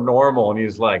show normal. And he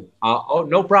was like, oh,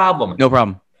 no problem. No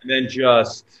problem. And then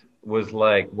just was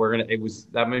like,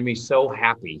 that made me so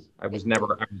happy. I was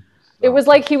never. It was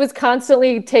like he was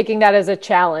constantly taking that as a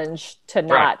challenge to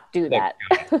not do that.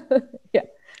 Yeah.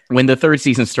 When the third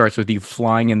season starts with you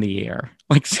flying in the air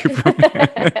like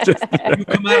Superman. You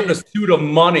come out in a suit of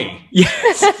money.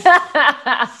 Yes.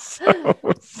 So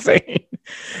insane.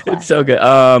 It's so good.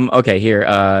 Okay,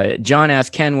 here. John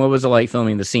asked Ken, what was it like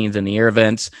filming the scenes in the air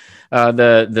vents?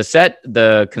 The set,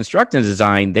 the construction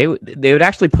design, they would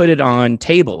actually put it on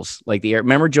tables like the air.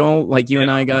 Remember, Joel, like you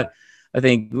and I got, I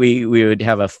think we would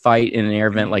have a fight in an air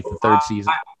vent like the third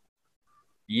season.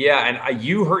 And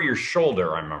you hurt your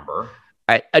shoulder, I remember.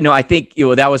 I think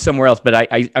that was somewhere else, but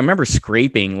I remember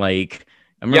scraping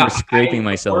scraping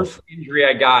myself. The first injury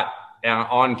I got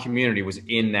on Community was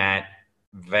in that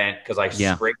vent because I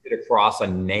scraped it across a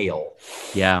nail.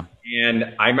 Yeah.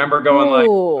 And I remember going like,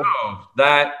 oh,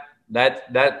 that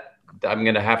I'm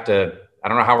gonna have to. I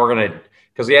don't know how we're gonna,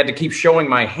 because we had to keep showing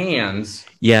my hands.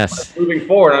 Yes. Moving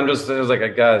forward, it was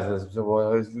like, guys,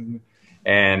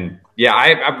 and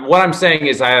yeah, what I'm saying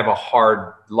is I have a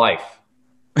hard life.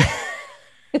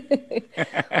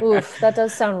 Oof, that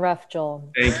does sound rough,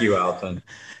 Joel. Thank you, Alison.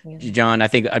 John, I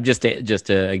think I'm just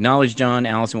to acknowledge John,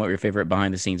 Alison, what your favorite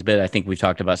behind the scenes bit. I think we've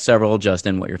talked about several.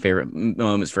 Justin, what your favorite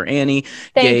moments for Annie?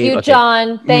 Thank you,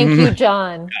 John. Thank you,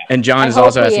 John. And John is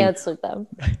also asking. Answered them.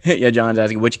 Yeah, John's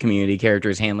asking which Community character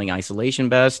is handling isolation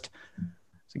best.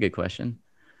 It's a good question.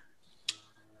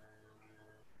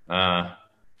 Wow.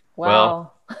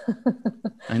 Well,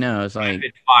 I know it's like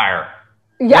fire.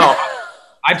 Yeah. No,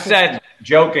 I've said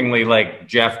jokingly, like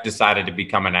Jeff decided to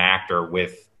become an actor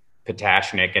with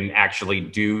Patashnik and actually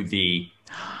do the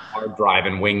hard drive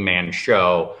and wingman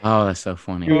show. Oh, that's so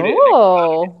funny.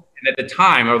 Oh. And at the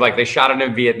time, I was like, they shot it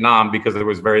in Vietnam because there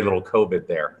was very little COVID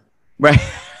there. Right.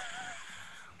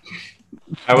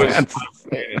 I was.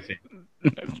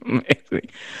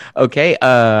 Okay.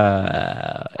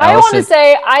 I want to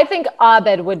say I think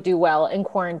Abed would do well in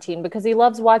quarantine because he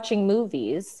loves watching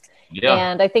movies. Yeah.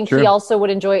 And I think he also would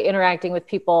enjoy interacting with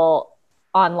people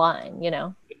online,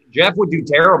 Jeff would do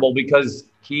terrible because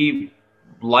he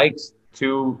likes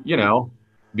to,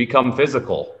 become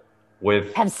physical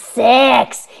with have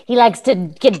sex. He likes to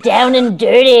get down and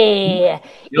dirty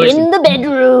in the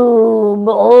bedroom.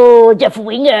 Oh, Jeff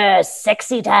Winger,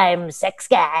 sexy time, sex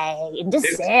guy, into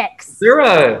sex. Is there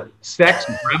a sex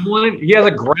gremlin? He has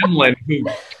a gremlin who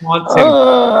wants him.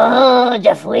 Oh,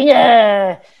 Jeff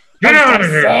Winger. Get out of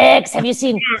here. Sex. Have you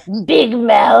seen Big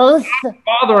Mouth?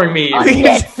 Bothering me. On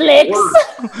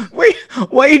Netflix. Wait,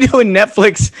 why are you doing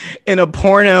Netflix in a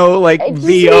porno like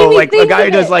VO? Like a guy who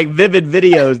does like Vivid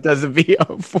Videos does a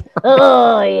VO for.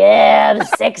 Oh yeah, the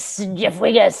sex Jeff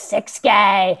Winger, sex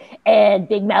guy, and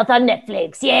Big Mouth on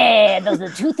Netflix. Yeah, those are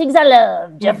the two things I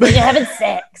love. Jeff Winger having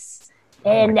sex.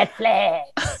 And Netflix.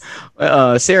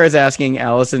 Sarah's asking,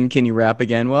 Alison, can you rap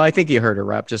again? Well, I think you heard her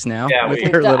rap just now. Yeah,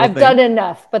 I've done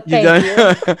enough, but thank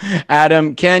you.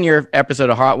 Adam, Ken, your episode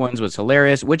of Hot Ones was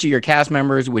hilarious. Which of your cast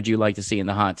members would you like to see in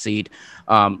the hot seat?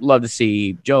 Love to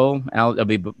see Joel.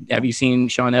 Have you seen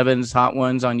Sean Evans' Hot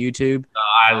Ones on YouTube?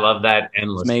 I love that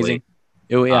endlessly. It's amazing.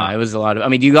 Oh, yeah, it was a lot of. I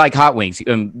mean, do you like hot wings?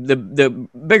 The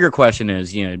bigger question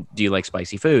is, do you like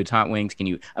spicy foods? Hot wings? Can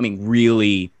you? I mean,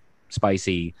 really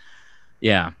spicy.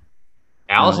 Yeah.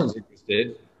 Allison's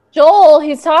interested. Joel,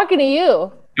 he's talking to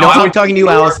you. No, I'm talking to you,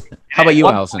 Alison. How about you,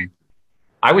 Alison?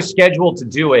 I was scheduled to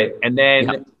do it, and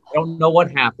then I don't know what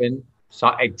happened.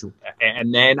 So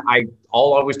and then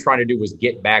all I was trying to do was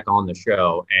get back on the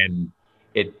show, and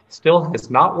it still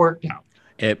has not worked out.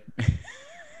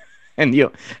 And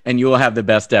you'll have the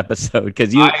best episode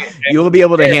because you'll be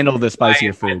able to handle the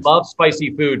spicier food. I love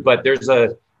spicy food, but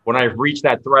when I reach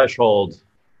that threshold,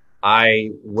 I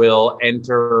will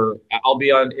enter. I'll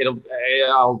be on.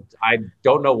 I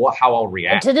don't know how I'll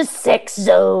react. Into the sex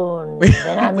zone.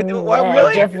 Then I'm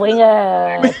really? Jeff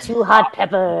Winger. 2 hot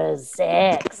peppers.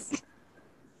 Sex.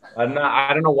 I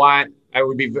don't know why I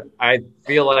would be. I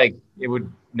feel like it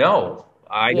would. No,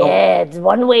 I don't. Yeah, it's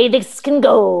one way this can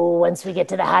go. Once we get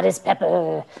to the hottest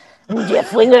pepper,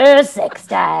 Jeff Winger, sex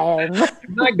time.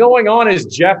 I'm not going on as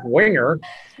Jeff Winger.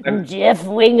 Jeff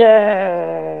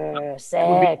Winger,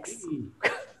 sex.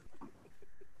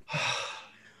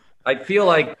 I feel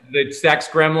like the sex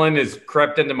gremlin has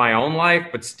crept into my own life,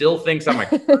 but still thinks I'm a.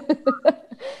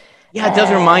 Yeah, it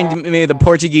does remind me of the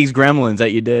Portuguese Gremlins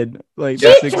that you did. Like the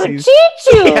Chichu, 60s.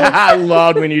 Chichu. Yeah, I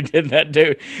loved when you did that,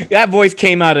 dude. That voice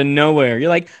came out of nowhere. You're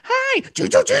like, hi,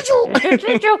 Chichu,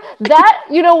 Chichu. That,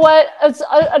 you know what? It's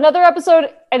another episode,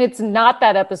 and it's not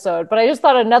that episode, but I just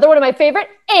thought another one of my favorite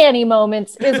Annie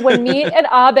moments is when me and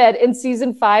Abed in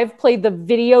season 5 played the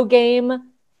video game,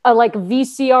 like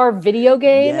VCR video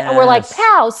game, and we're like,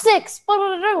 pow, 6,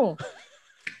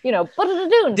 you know,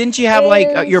 didn't you have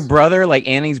like your brother, like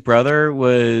Annie's brother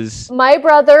was my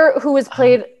brother, who was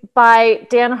played by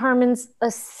Dan Harmon's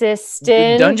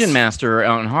assistant, dungeon master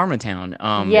out in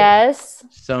Harmontown. Yes,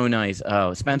 so nice.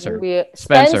 Oh, Spencer.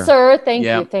 Thank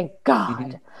you, thank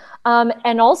God.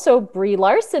 And also Brie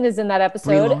Larson is in that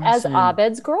episode as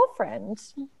Abed's girlfriend,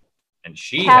 and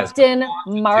she Captain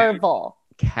Marvel.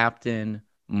 Captain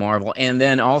Marvel, and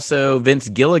then also Vince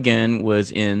Gilligan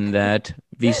was in that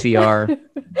VCR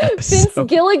episode. Vince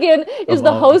Gilligan is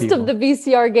the host of the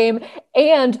VCR game,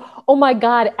 and oh my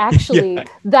God, actually,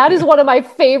 that is one of my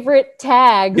favorite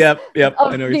tags. Of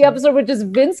the episode, which is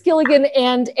Vince Gilligan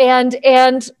and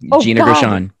Gina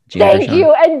Gershon. Thank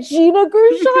you, and Gina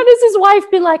Gershon is his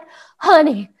wife. Be like,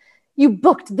 honey, you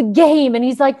booked the game, and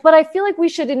he's like, but I feel like we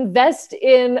should invest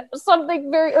in something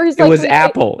very. Or he's like, it was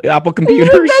Apple computers.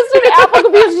 Invest in Apple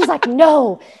computers. He's like,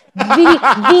 no,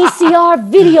 VCR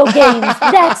video games.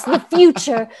 That's the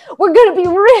future. We're gonna be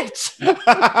rich.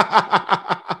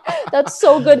 That's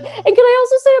so good. And can I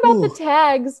also say about the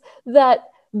tags that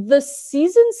the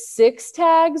season 6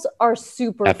 tags are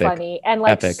super funny and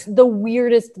like the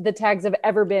weirdest the tags have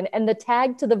ever been. And the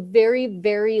tag to the very,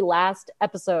 very last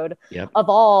episode of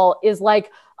all is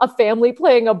like a family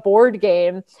playing a board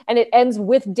game. And it ends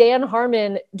with Dan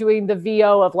Harmon doing the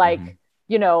VO of like,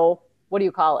 you know, what do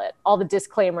you call it? All the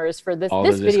disclaimers for this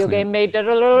video game made,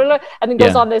 and then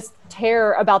goes on this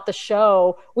tear about the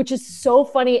show, which is so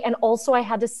funny. And also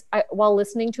while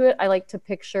listening to it, I like to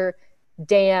picture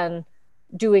Dan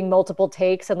doing multiple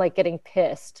takes and like getting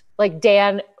pissed, like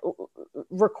Dan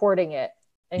recording it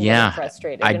and getting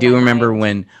frustrated. I do remember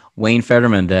when Wayne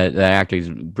Fetterman, the actor, he's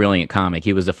a brilliant comic.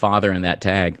 He was the father in that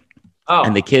tag. Oh.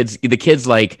 And the kids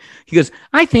like, he goes,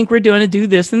 I think we're going to do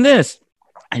this and this.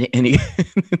 And he,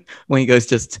 when he goes,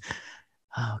 just,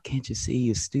 oh, can't you see,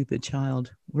 you stupid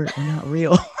child? We're not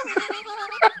real.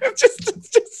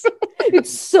 It's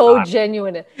so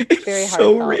genuine. It's very hard.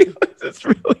 So real. It's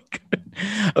really good.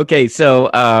 Okay, so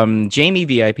Jamie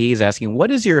VIP is asking,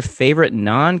 what is your favorite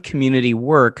non-community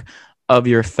work of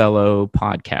your fellow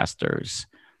podcasters?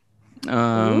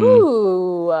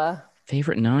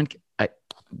 Favorite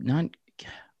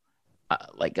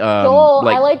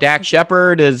like Dak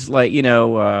Shepard is like, he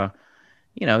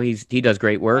does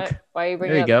great work. Why are you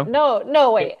bringing there you up? go.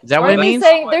 No, wait. Is that what it means?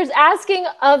 There's asking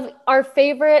of our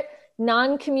favorite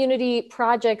non-community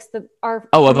projects that are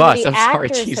of us. I'm sorry,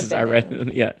 Jesus. I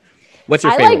read. Yeah. What's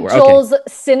your favorite? I like Joel's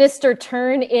sinister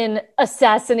turn in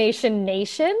Assassination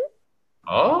Nation.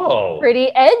 Oh, pretty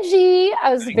edgy.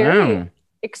 I was very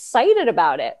excited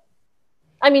about it.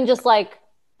 I mean, just like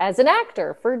as an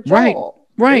actor for Joel.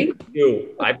 Right.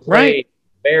 I played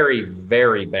very,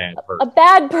 very bad person. A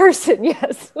bad person,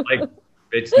 yes. Like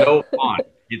it's no fun.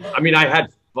 I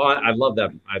had fun. I love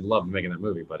that. I love making that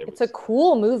movie, but it's a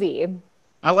cool movie.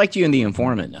 I liked you in The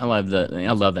Informant. I love that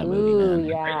movie, man.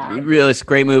 Yeah. Really, it's a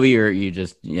great movie, or you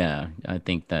just, I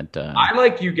think that... I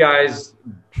like you guys.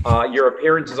 Your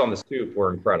appearances on The Stoop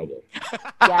were incredible.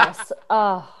 Yes.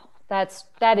 Oh,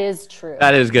 that is true.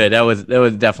 That is good. That was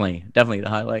definitely the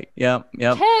highlight. Yeah.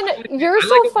 Ken, you're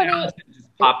so funny. Alison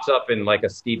just pops up in like a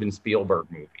Steven Spielberg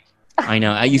movie. I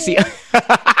know. You see...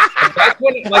 That's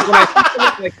when, like, when I see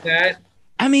something like that,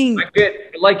 I mean... I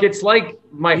get, like, it's like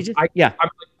my...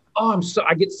 I'm like,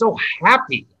 I get so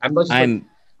happy. I'm just like,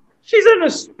 she's in a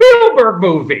Spielberg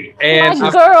movie. And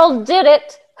my girl did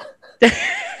it.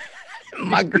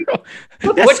 My girl.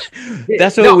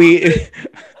 That's what we...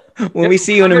 When we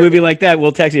see you in a movie like that,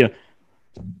 we'll text you,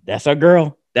 that's our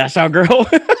girl. That's our girl.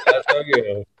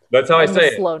 That's how I say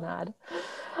it. Slow nod.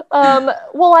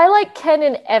 Well, I like Ken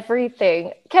in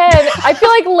everything. Ken, I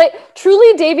feel like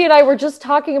truly Davey and I were just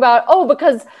talking about,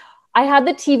 because I had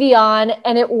the TV on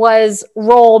and it was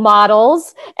Role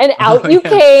Models and out you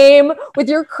came with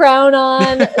your crown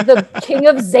on, the King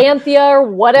of Xanthia or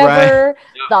whatever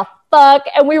the fuck.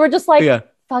 And we were just like,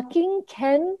 fucking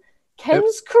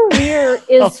Ken's career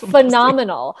is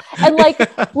phenomenal. And like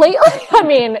lately, I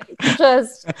mean,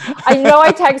 I know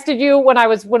I texted you when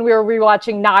we were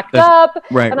rewatching Knocked Up.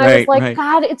 Right, and I was like,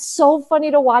 God, it's so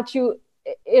funny to watch you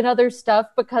in other stuff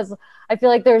because I feel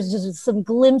like there's just some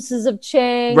glimpses of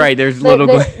Chang. Right, there's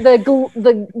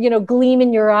the gleam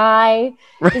in your eye.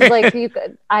 Right. It's like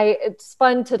it's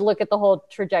fun to look at the whole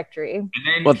trajectory.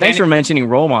 Well, thanks for mentioning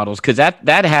role models, because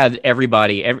that had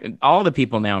everybody, all the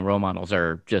people now in role models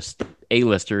are just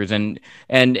A-listers and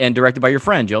directed by your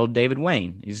friend Joel David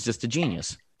Wayne. He's just a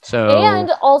genius. So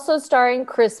and also starring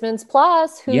Chris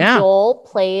Mintz-Plasse, who Joel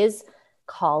plays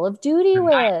Call of Duty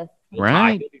with.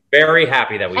 Right. Very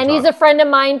happy that we. And he's a friend of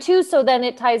mine too, so then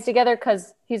it ties together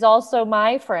because he's also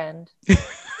my friend.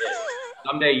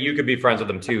 Someday you could be friends with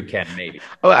him too, Ken. Maybe.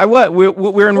 Oh, what?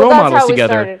 We're in role models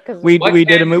together. We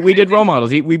did role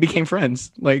models. We became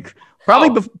friends. Like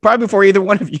probably before either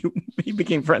one of you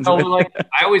became friends. So like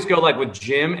I always go like with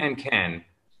Jim and Ken,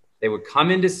 they would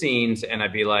come into scenes and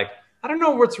I'd be like, I don't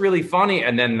know what's really funny,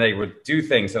 and then they would do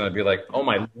things and I'd be like, oh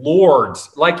my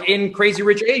lords, like in Crazy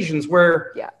Rich Asians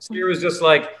where Spear was just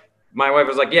like. My wife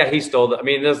was like, yeah, he stole it. I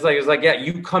mean, this like, yeah,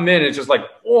 you come in, it's just like,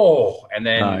 oh, and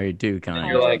then I do kind of.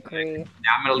 You're like, now I'm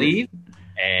gonna leave,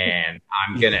 and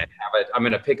I'm gonna I'm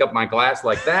gonna pick up my glass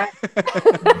like that.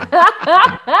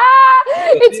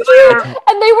 It's true,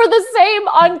 and they were the same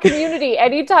on Community.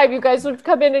 Anytime you guys would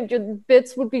come in, and your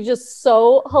bits would be just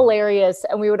so hilarious,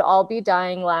 and we would all be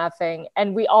dying laughing,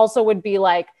 and we also would be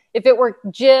like, if it were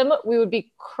Jim, we would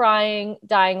be crying,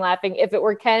 dying laughing. If it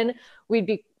were Ken, we'd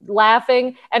be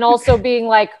laughing and also being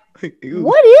like,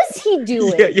 what is he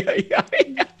doing? Yeah.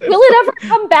 Will it ever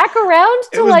come back around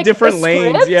to like different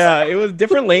lanes? Script? Yeah, it was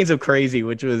different lanes of crazy,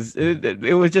 which was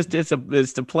it was just it's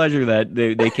a pleasure that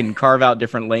they can carve out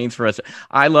different lanes for us.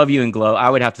 I love You and Glow. I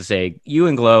would have to say You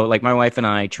and Glow, like my wife and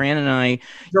I, Tran and I,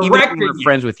 even if we're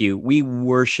friends with you, we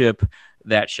worship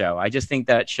that show. I just think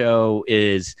that show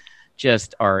is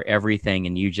just our everything,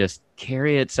 and you just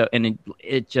carry it so, and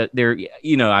it just there,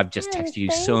 I've just texted you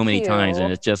so many times,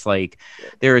 and it's just like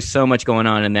there is so much going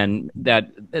on, and then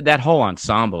that whole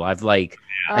ensemble, I think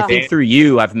through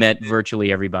you I've met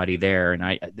virtually everybody there,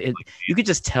 and you could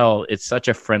just tell it's such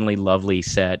a friendly, lovely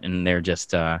set, and they're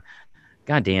just god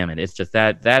damn it, it's just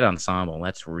that ensemble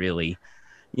that's really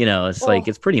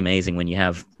it's pretty amazing when you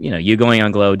have, you going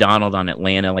on Glow, Donald on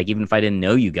Atlanta. Like, even if I didn't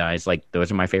know you guys, like, those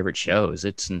are my favorite shows.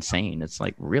 It's insane. It's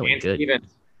like really good.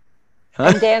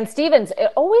 And Dan Stevens.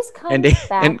 It always comes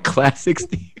back. And classic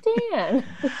Dan.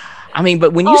 I mean,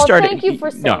 but when you started, thank you for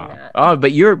saying that. Oh,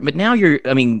 but now you're.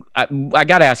 I mean, I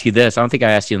got to ask you this. I don't think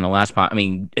I asked you in the last part. I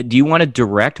mean, do you want to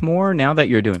direct more now that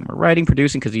you're doing more writing,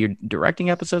 producing, because you're directing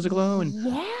episodes of Glow? And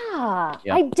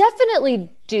I definitely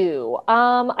do.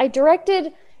 I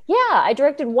directed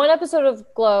one episode of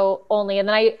Glow only, and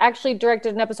then I actually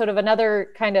directed an episode of another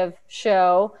kind of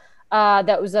show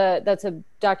that's a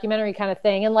documentary kind of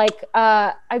thing, and I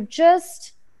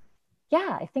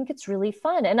think it's really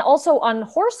fun. And also on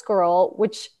Horse Girl,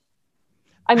 which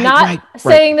I'm not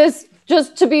saying this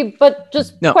just to be, but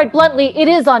just quite bluntly, it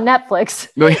is on Netflix.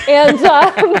 And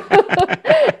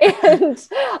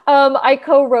I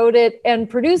co-wrote it and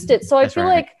produced it. So I feel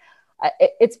like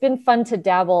it's been fun to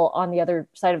dabble on the other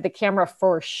side of the camera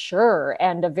for sure.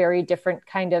 And a very different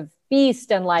kind of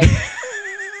beast. And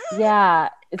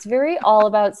it's very all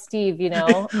about Steve,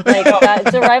 like that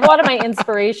derive a lot of my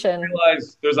inspiration. I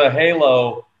realize there's a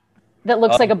halo that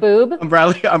looks like a boob. I'm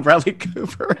Bradley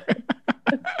Cooper.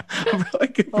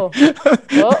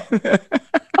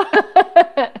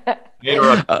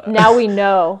 Now we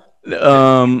know.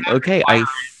 Okay.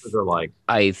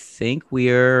 I think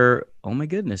we're. Oh my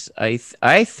goodness. I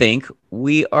think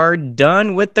we are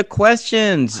done with the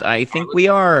questions. I think we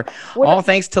are. All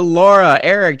thanks to Laura,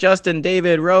 Eric, Justin,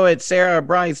 David, Rohit, Sarah,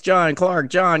 Bryce, John,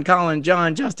 Clark, John, Colin,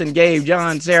 John, Justin, Gabe,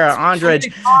 John, Sarah,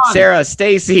 Andrej, Sarah,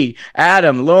 Stacy,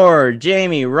 Adam, Lord,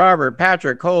 Jamie, Robert,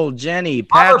 Patrick, Cole, Jenny,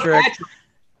 Patrick,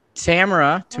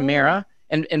 Tamara,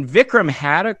 and Vikram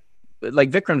had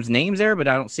Vikram's name's there, but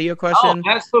I don't see a question. Oh,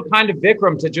 that's so kind of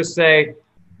Vikram to just say,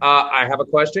 I have a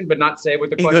question, but not say what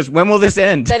the question. He goes, when will this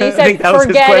end? Then he said,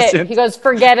 forget it. He goes,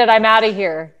 forget it. I'm out of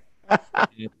here.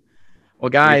 Well,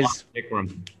 guys,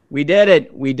 we did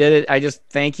it. I just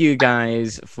thank you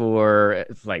guys for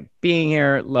being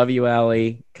here. Love you,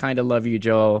 Allie. Kind of love you,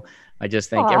 Joel. I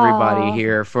just thank everybody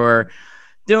here for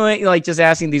doing, just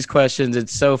asking these questions.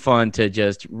 It's so fun to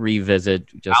just revisit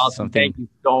Allison, something. Thank you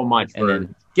so much for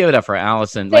give it up for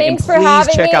Allison. Thanks for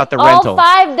having check me. out the all rental.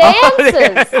 5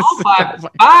 dances. All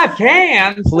five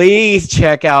cans. Please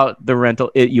check out the rental.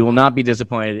 You will not be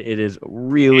disappointed. It is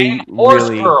really,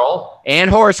 really.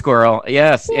 Horse Squirrel.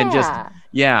 Yes. Yeah. And just,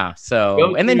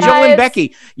 so. And then Joel and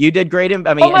Becky. You did great.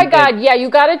 Oh my God. You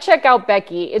got to check out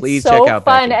Becky. It's so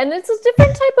fun. Becky. And it's a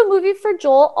different type of movie for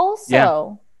Joel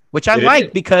also. which I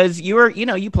like because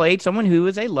you played someone who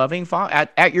is a loving father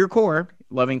at your core,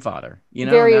 loving father.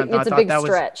 It's a big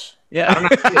stretch. Yeah.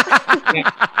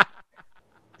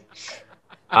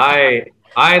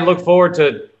 I look forward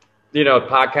to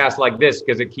podcasts like this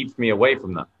because it keeps me away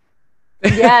from them.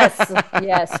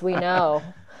 Yes, we know.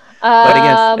 But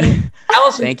again,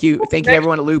 Allison, thank you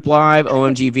everyone at Loop Live,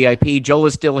 OMG VIP. Joel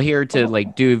is still here to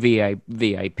do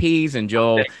VIPs, and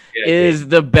Joel is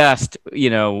the best,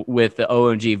 with the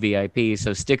OMG VIP.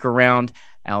 So stick around.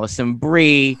 Alison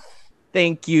Brie,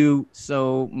 thank you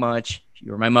so much.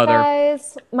 You're my mother.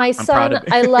 Guys, my son,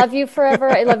 I love you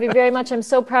forever. I love you very much. I'm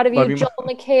so proud of you. Joel,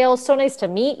 McHale, so nice to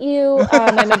meet you.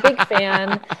 I'm a big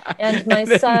fan. And my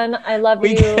son, I love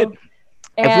you.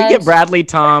 If we get Bradley,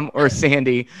 Tom, or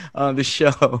Sandy on the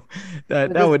show,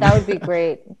 that would be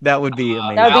great. That would be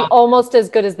amazing. That would be almost as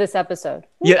good as this episode.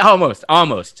 Yeah, almost.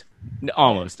 But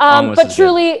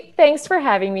truly, thanks for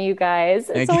having me, you guys.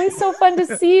 It's always so fun to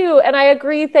see you. And I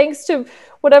agree. Thanks to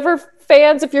whatever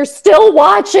fans, if you're still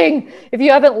watching, if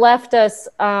you haven't left us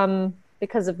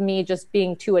because of me just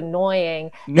being too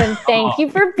annoying, then thank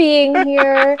you for being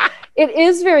here. It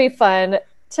is very fun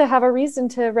to have a reason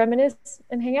to reminisce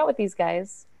and hang out with these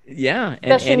guys. Yeah.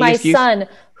 Especially my son,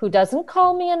 who doesn't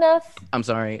call me enough. I'm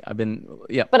sorry.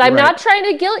 But I'm not trying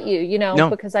to guilt you,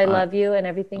 because I love you and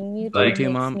everything you do. Love you too,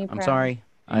 Mom. I'm sorry.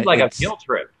 It's like a guilt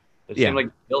trip. It seemed like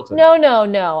guilt. No.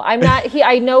 I'm not.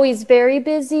 I know he's very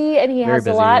busy and he has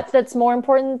a lot that's more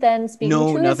important than speaking to his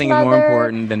mother. No, nothing is more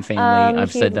important than family.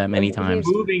 I've said that many times.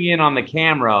 Moving in on the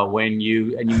camera when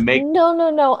you make.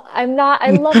 No. I'm not.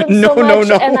 I love him so much,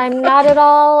 and I'm not at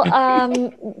all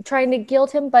trying to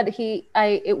guilt him. But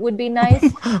it would be nice,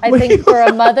 I think, for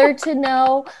a mother to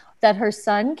know that her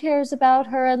son cares about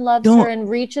her and loves her and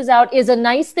reaches out is a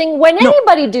nice thing when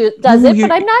anybody does it,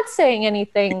 but I'm not saying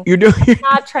anything. You're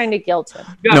not trying to guilt him.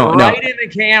 You got right in the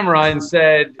camera and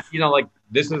said,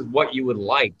 this is what you would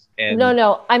like. And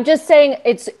No. I'm just saying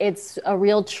it's a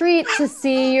real treat to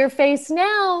see your face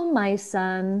now, my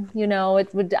son.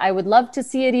 I would love to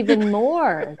see it even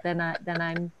more than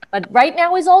I'm. But right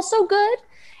now is also good.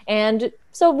 And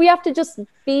so we have to just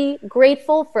be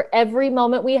grateful for every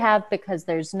moment we have because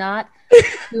there's not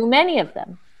too many of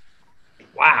them.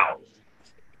 Wow.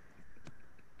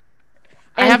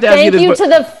 And thank you to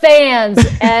the fans.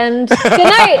 And good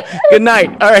night. Good night.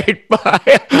 All right. Bye.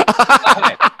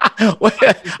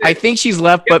 I think she's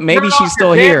left, but maybe she's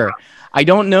still here. I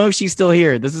don't know if she's still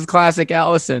here. This is classic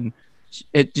Allison.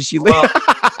 Did she leave?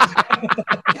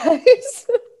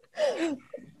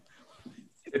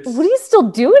 What are you still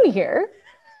doing here?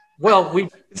 Well,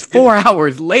 it's 4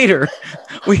 hours later.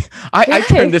 I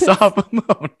turned this off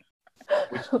alone.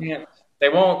 They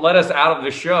won't let us out of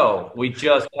the show. We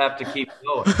just have to keep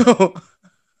going. Oh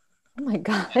my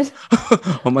god.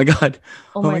 Oh my god.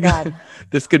 Oh my god.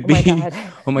 This could be.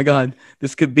 Oh my god.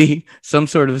 This could be some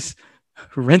sort of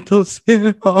rental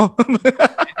spin-off.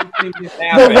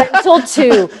 The rental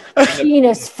to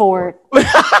Penis Fort.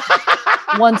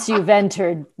 Once you've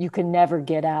entered, you can never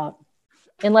get out.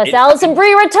 Unless Alison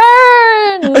Brie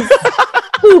returns!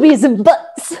 Boobies and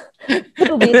butts.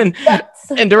 Boobies and butts.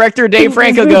 And director Dave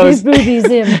Franco goes... Boobies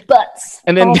and butts.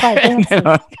 And then...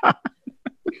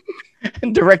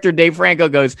 And director Dave Franco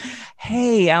goes,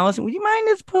 hey, Allison, would you mind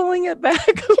just pulling it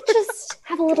back? Just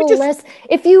have a little less.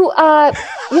 If you, a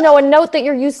note that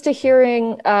you're used to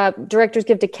hearing directors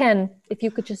give to Ken, if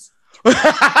you could just...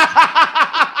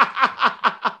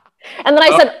 And then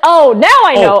I said, "Oh, now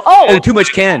I know." Oh, too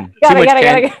much Ken.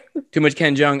 Too much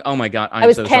Ken Jeong. Oh my god, I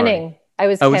was kenning. I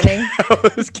was kenning.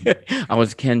 I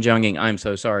was Ken Jeonging. I'm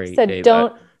so sorry. Said, Dave.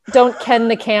 Don't Ken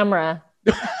the camera.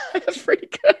 That's pretty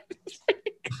good.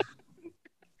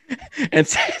 And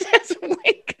that's a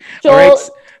wink. Joel,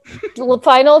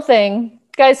 final thing,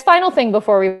 guys. Final thing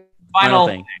before we. Final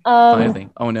thing. Final thing.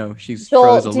 Oh no, she's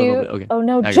froze a little bit. Okay. Oh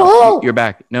no, Joel, you're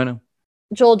back. No.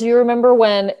 Joel, do you remember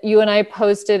when you and I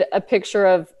posted a picture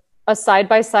of a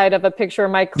side-by-side of a picture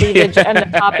of my cleavage and the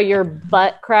top of your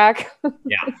butt crack?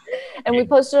 Yeah. And we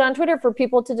posted it on Twitter for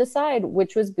people to decide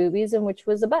which was boobies and which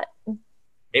was a butt.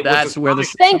 That's where the...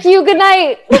 Thank you. Good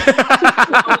night.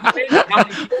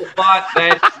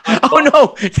 Oh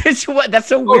no! That's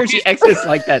so weird. She exits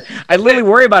like that. I literally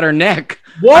worry about her neck.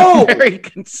 Whoa! We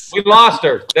lost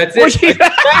her. That's it. She's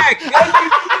back.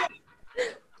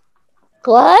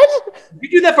 Blood?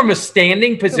 You do that from a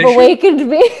standing position? You've awakened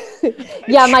me.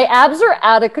 Yeah, my abs are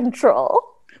out of control.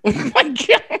 Oh my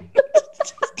god.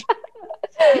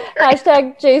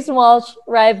 Hashtag Jason Walsh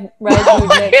ride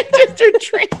movement.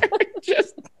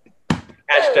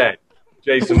 Hashtag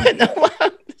Jason.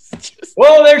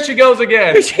 Whoa, there she goes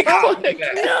again. There she goes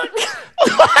again.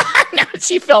 Now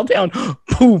she fell down.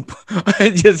 Poop.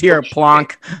 I just hear a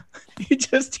plonk. You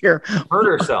just hear. Hurt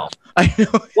herself. I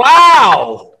know.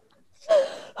 Wow.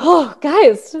 Oh,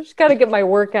 guys, I just got to get my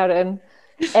workout in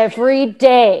every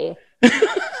day.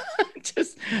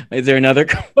 Is there another?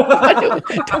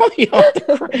 Don't you have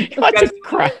to cry? You have to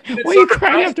cry. Why are you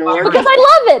crying after work? Because I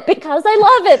love it. Because I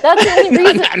love it. That's the only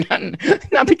reason.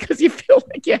 Not because you feel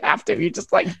like you have to. You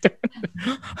just like. I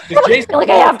feel like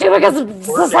I have to because of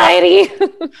society.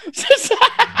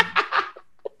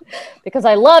 Because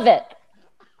I love it.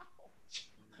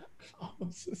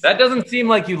 That doesn't seem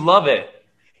like you love it.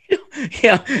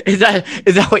 Yeah, is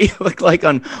that what you look like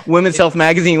on Women's Health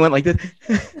magazine? You went like this,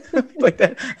 like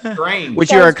that. Strange. Which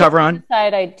you're a cover on?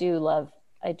 Side, I do love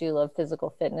physical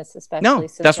fitness, especially. No,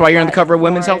 that's why you're on the cover of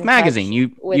Women's Health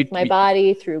magazine. With my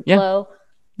body through Glow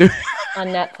on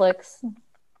Netflix.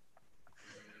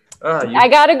 I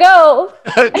gotta go.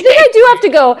 I think I do have to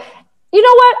go. You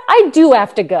know what? I do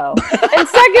have to go. And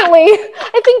secondly,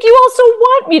 I think you also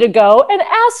want me to go and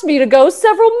asked me to go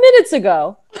several minutes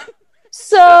ago.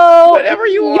 So whatever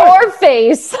you want. Your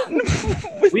face.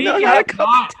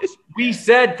 We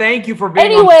said thank you for being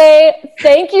Anyway,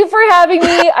 thank you for having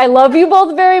me. I love you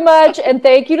both very much. And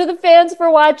thank you to the fans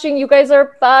for watching. You guys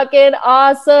are fucking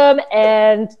awesome.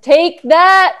 And take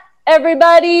that,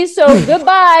 everybody. So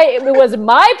goodbye. It was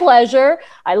my pleasure.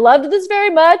 I loved this very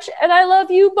much. And I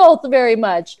love you both very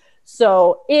much.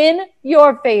 So in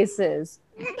your faces.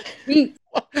 Here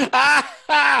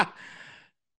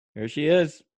she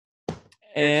is.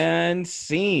 And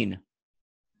scene.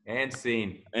 And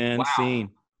scene. And scene.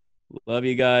 Love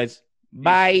you guys.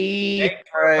 Bye.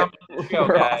 All right.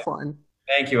 We're offline.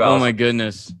 Thank you, Alison. Oh my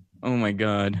goodness. Oh my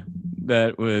God.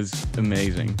 That was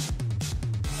amazing.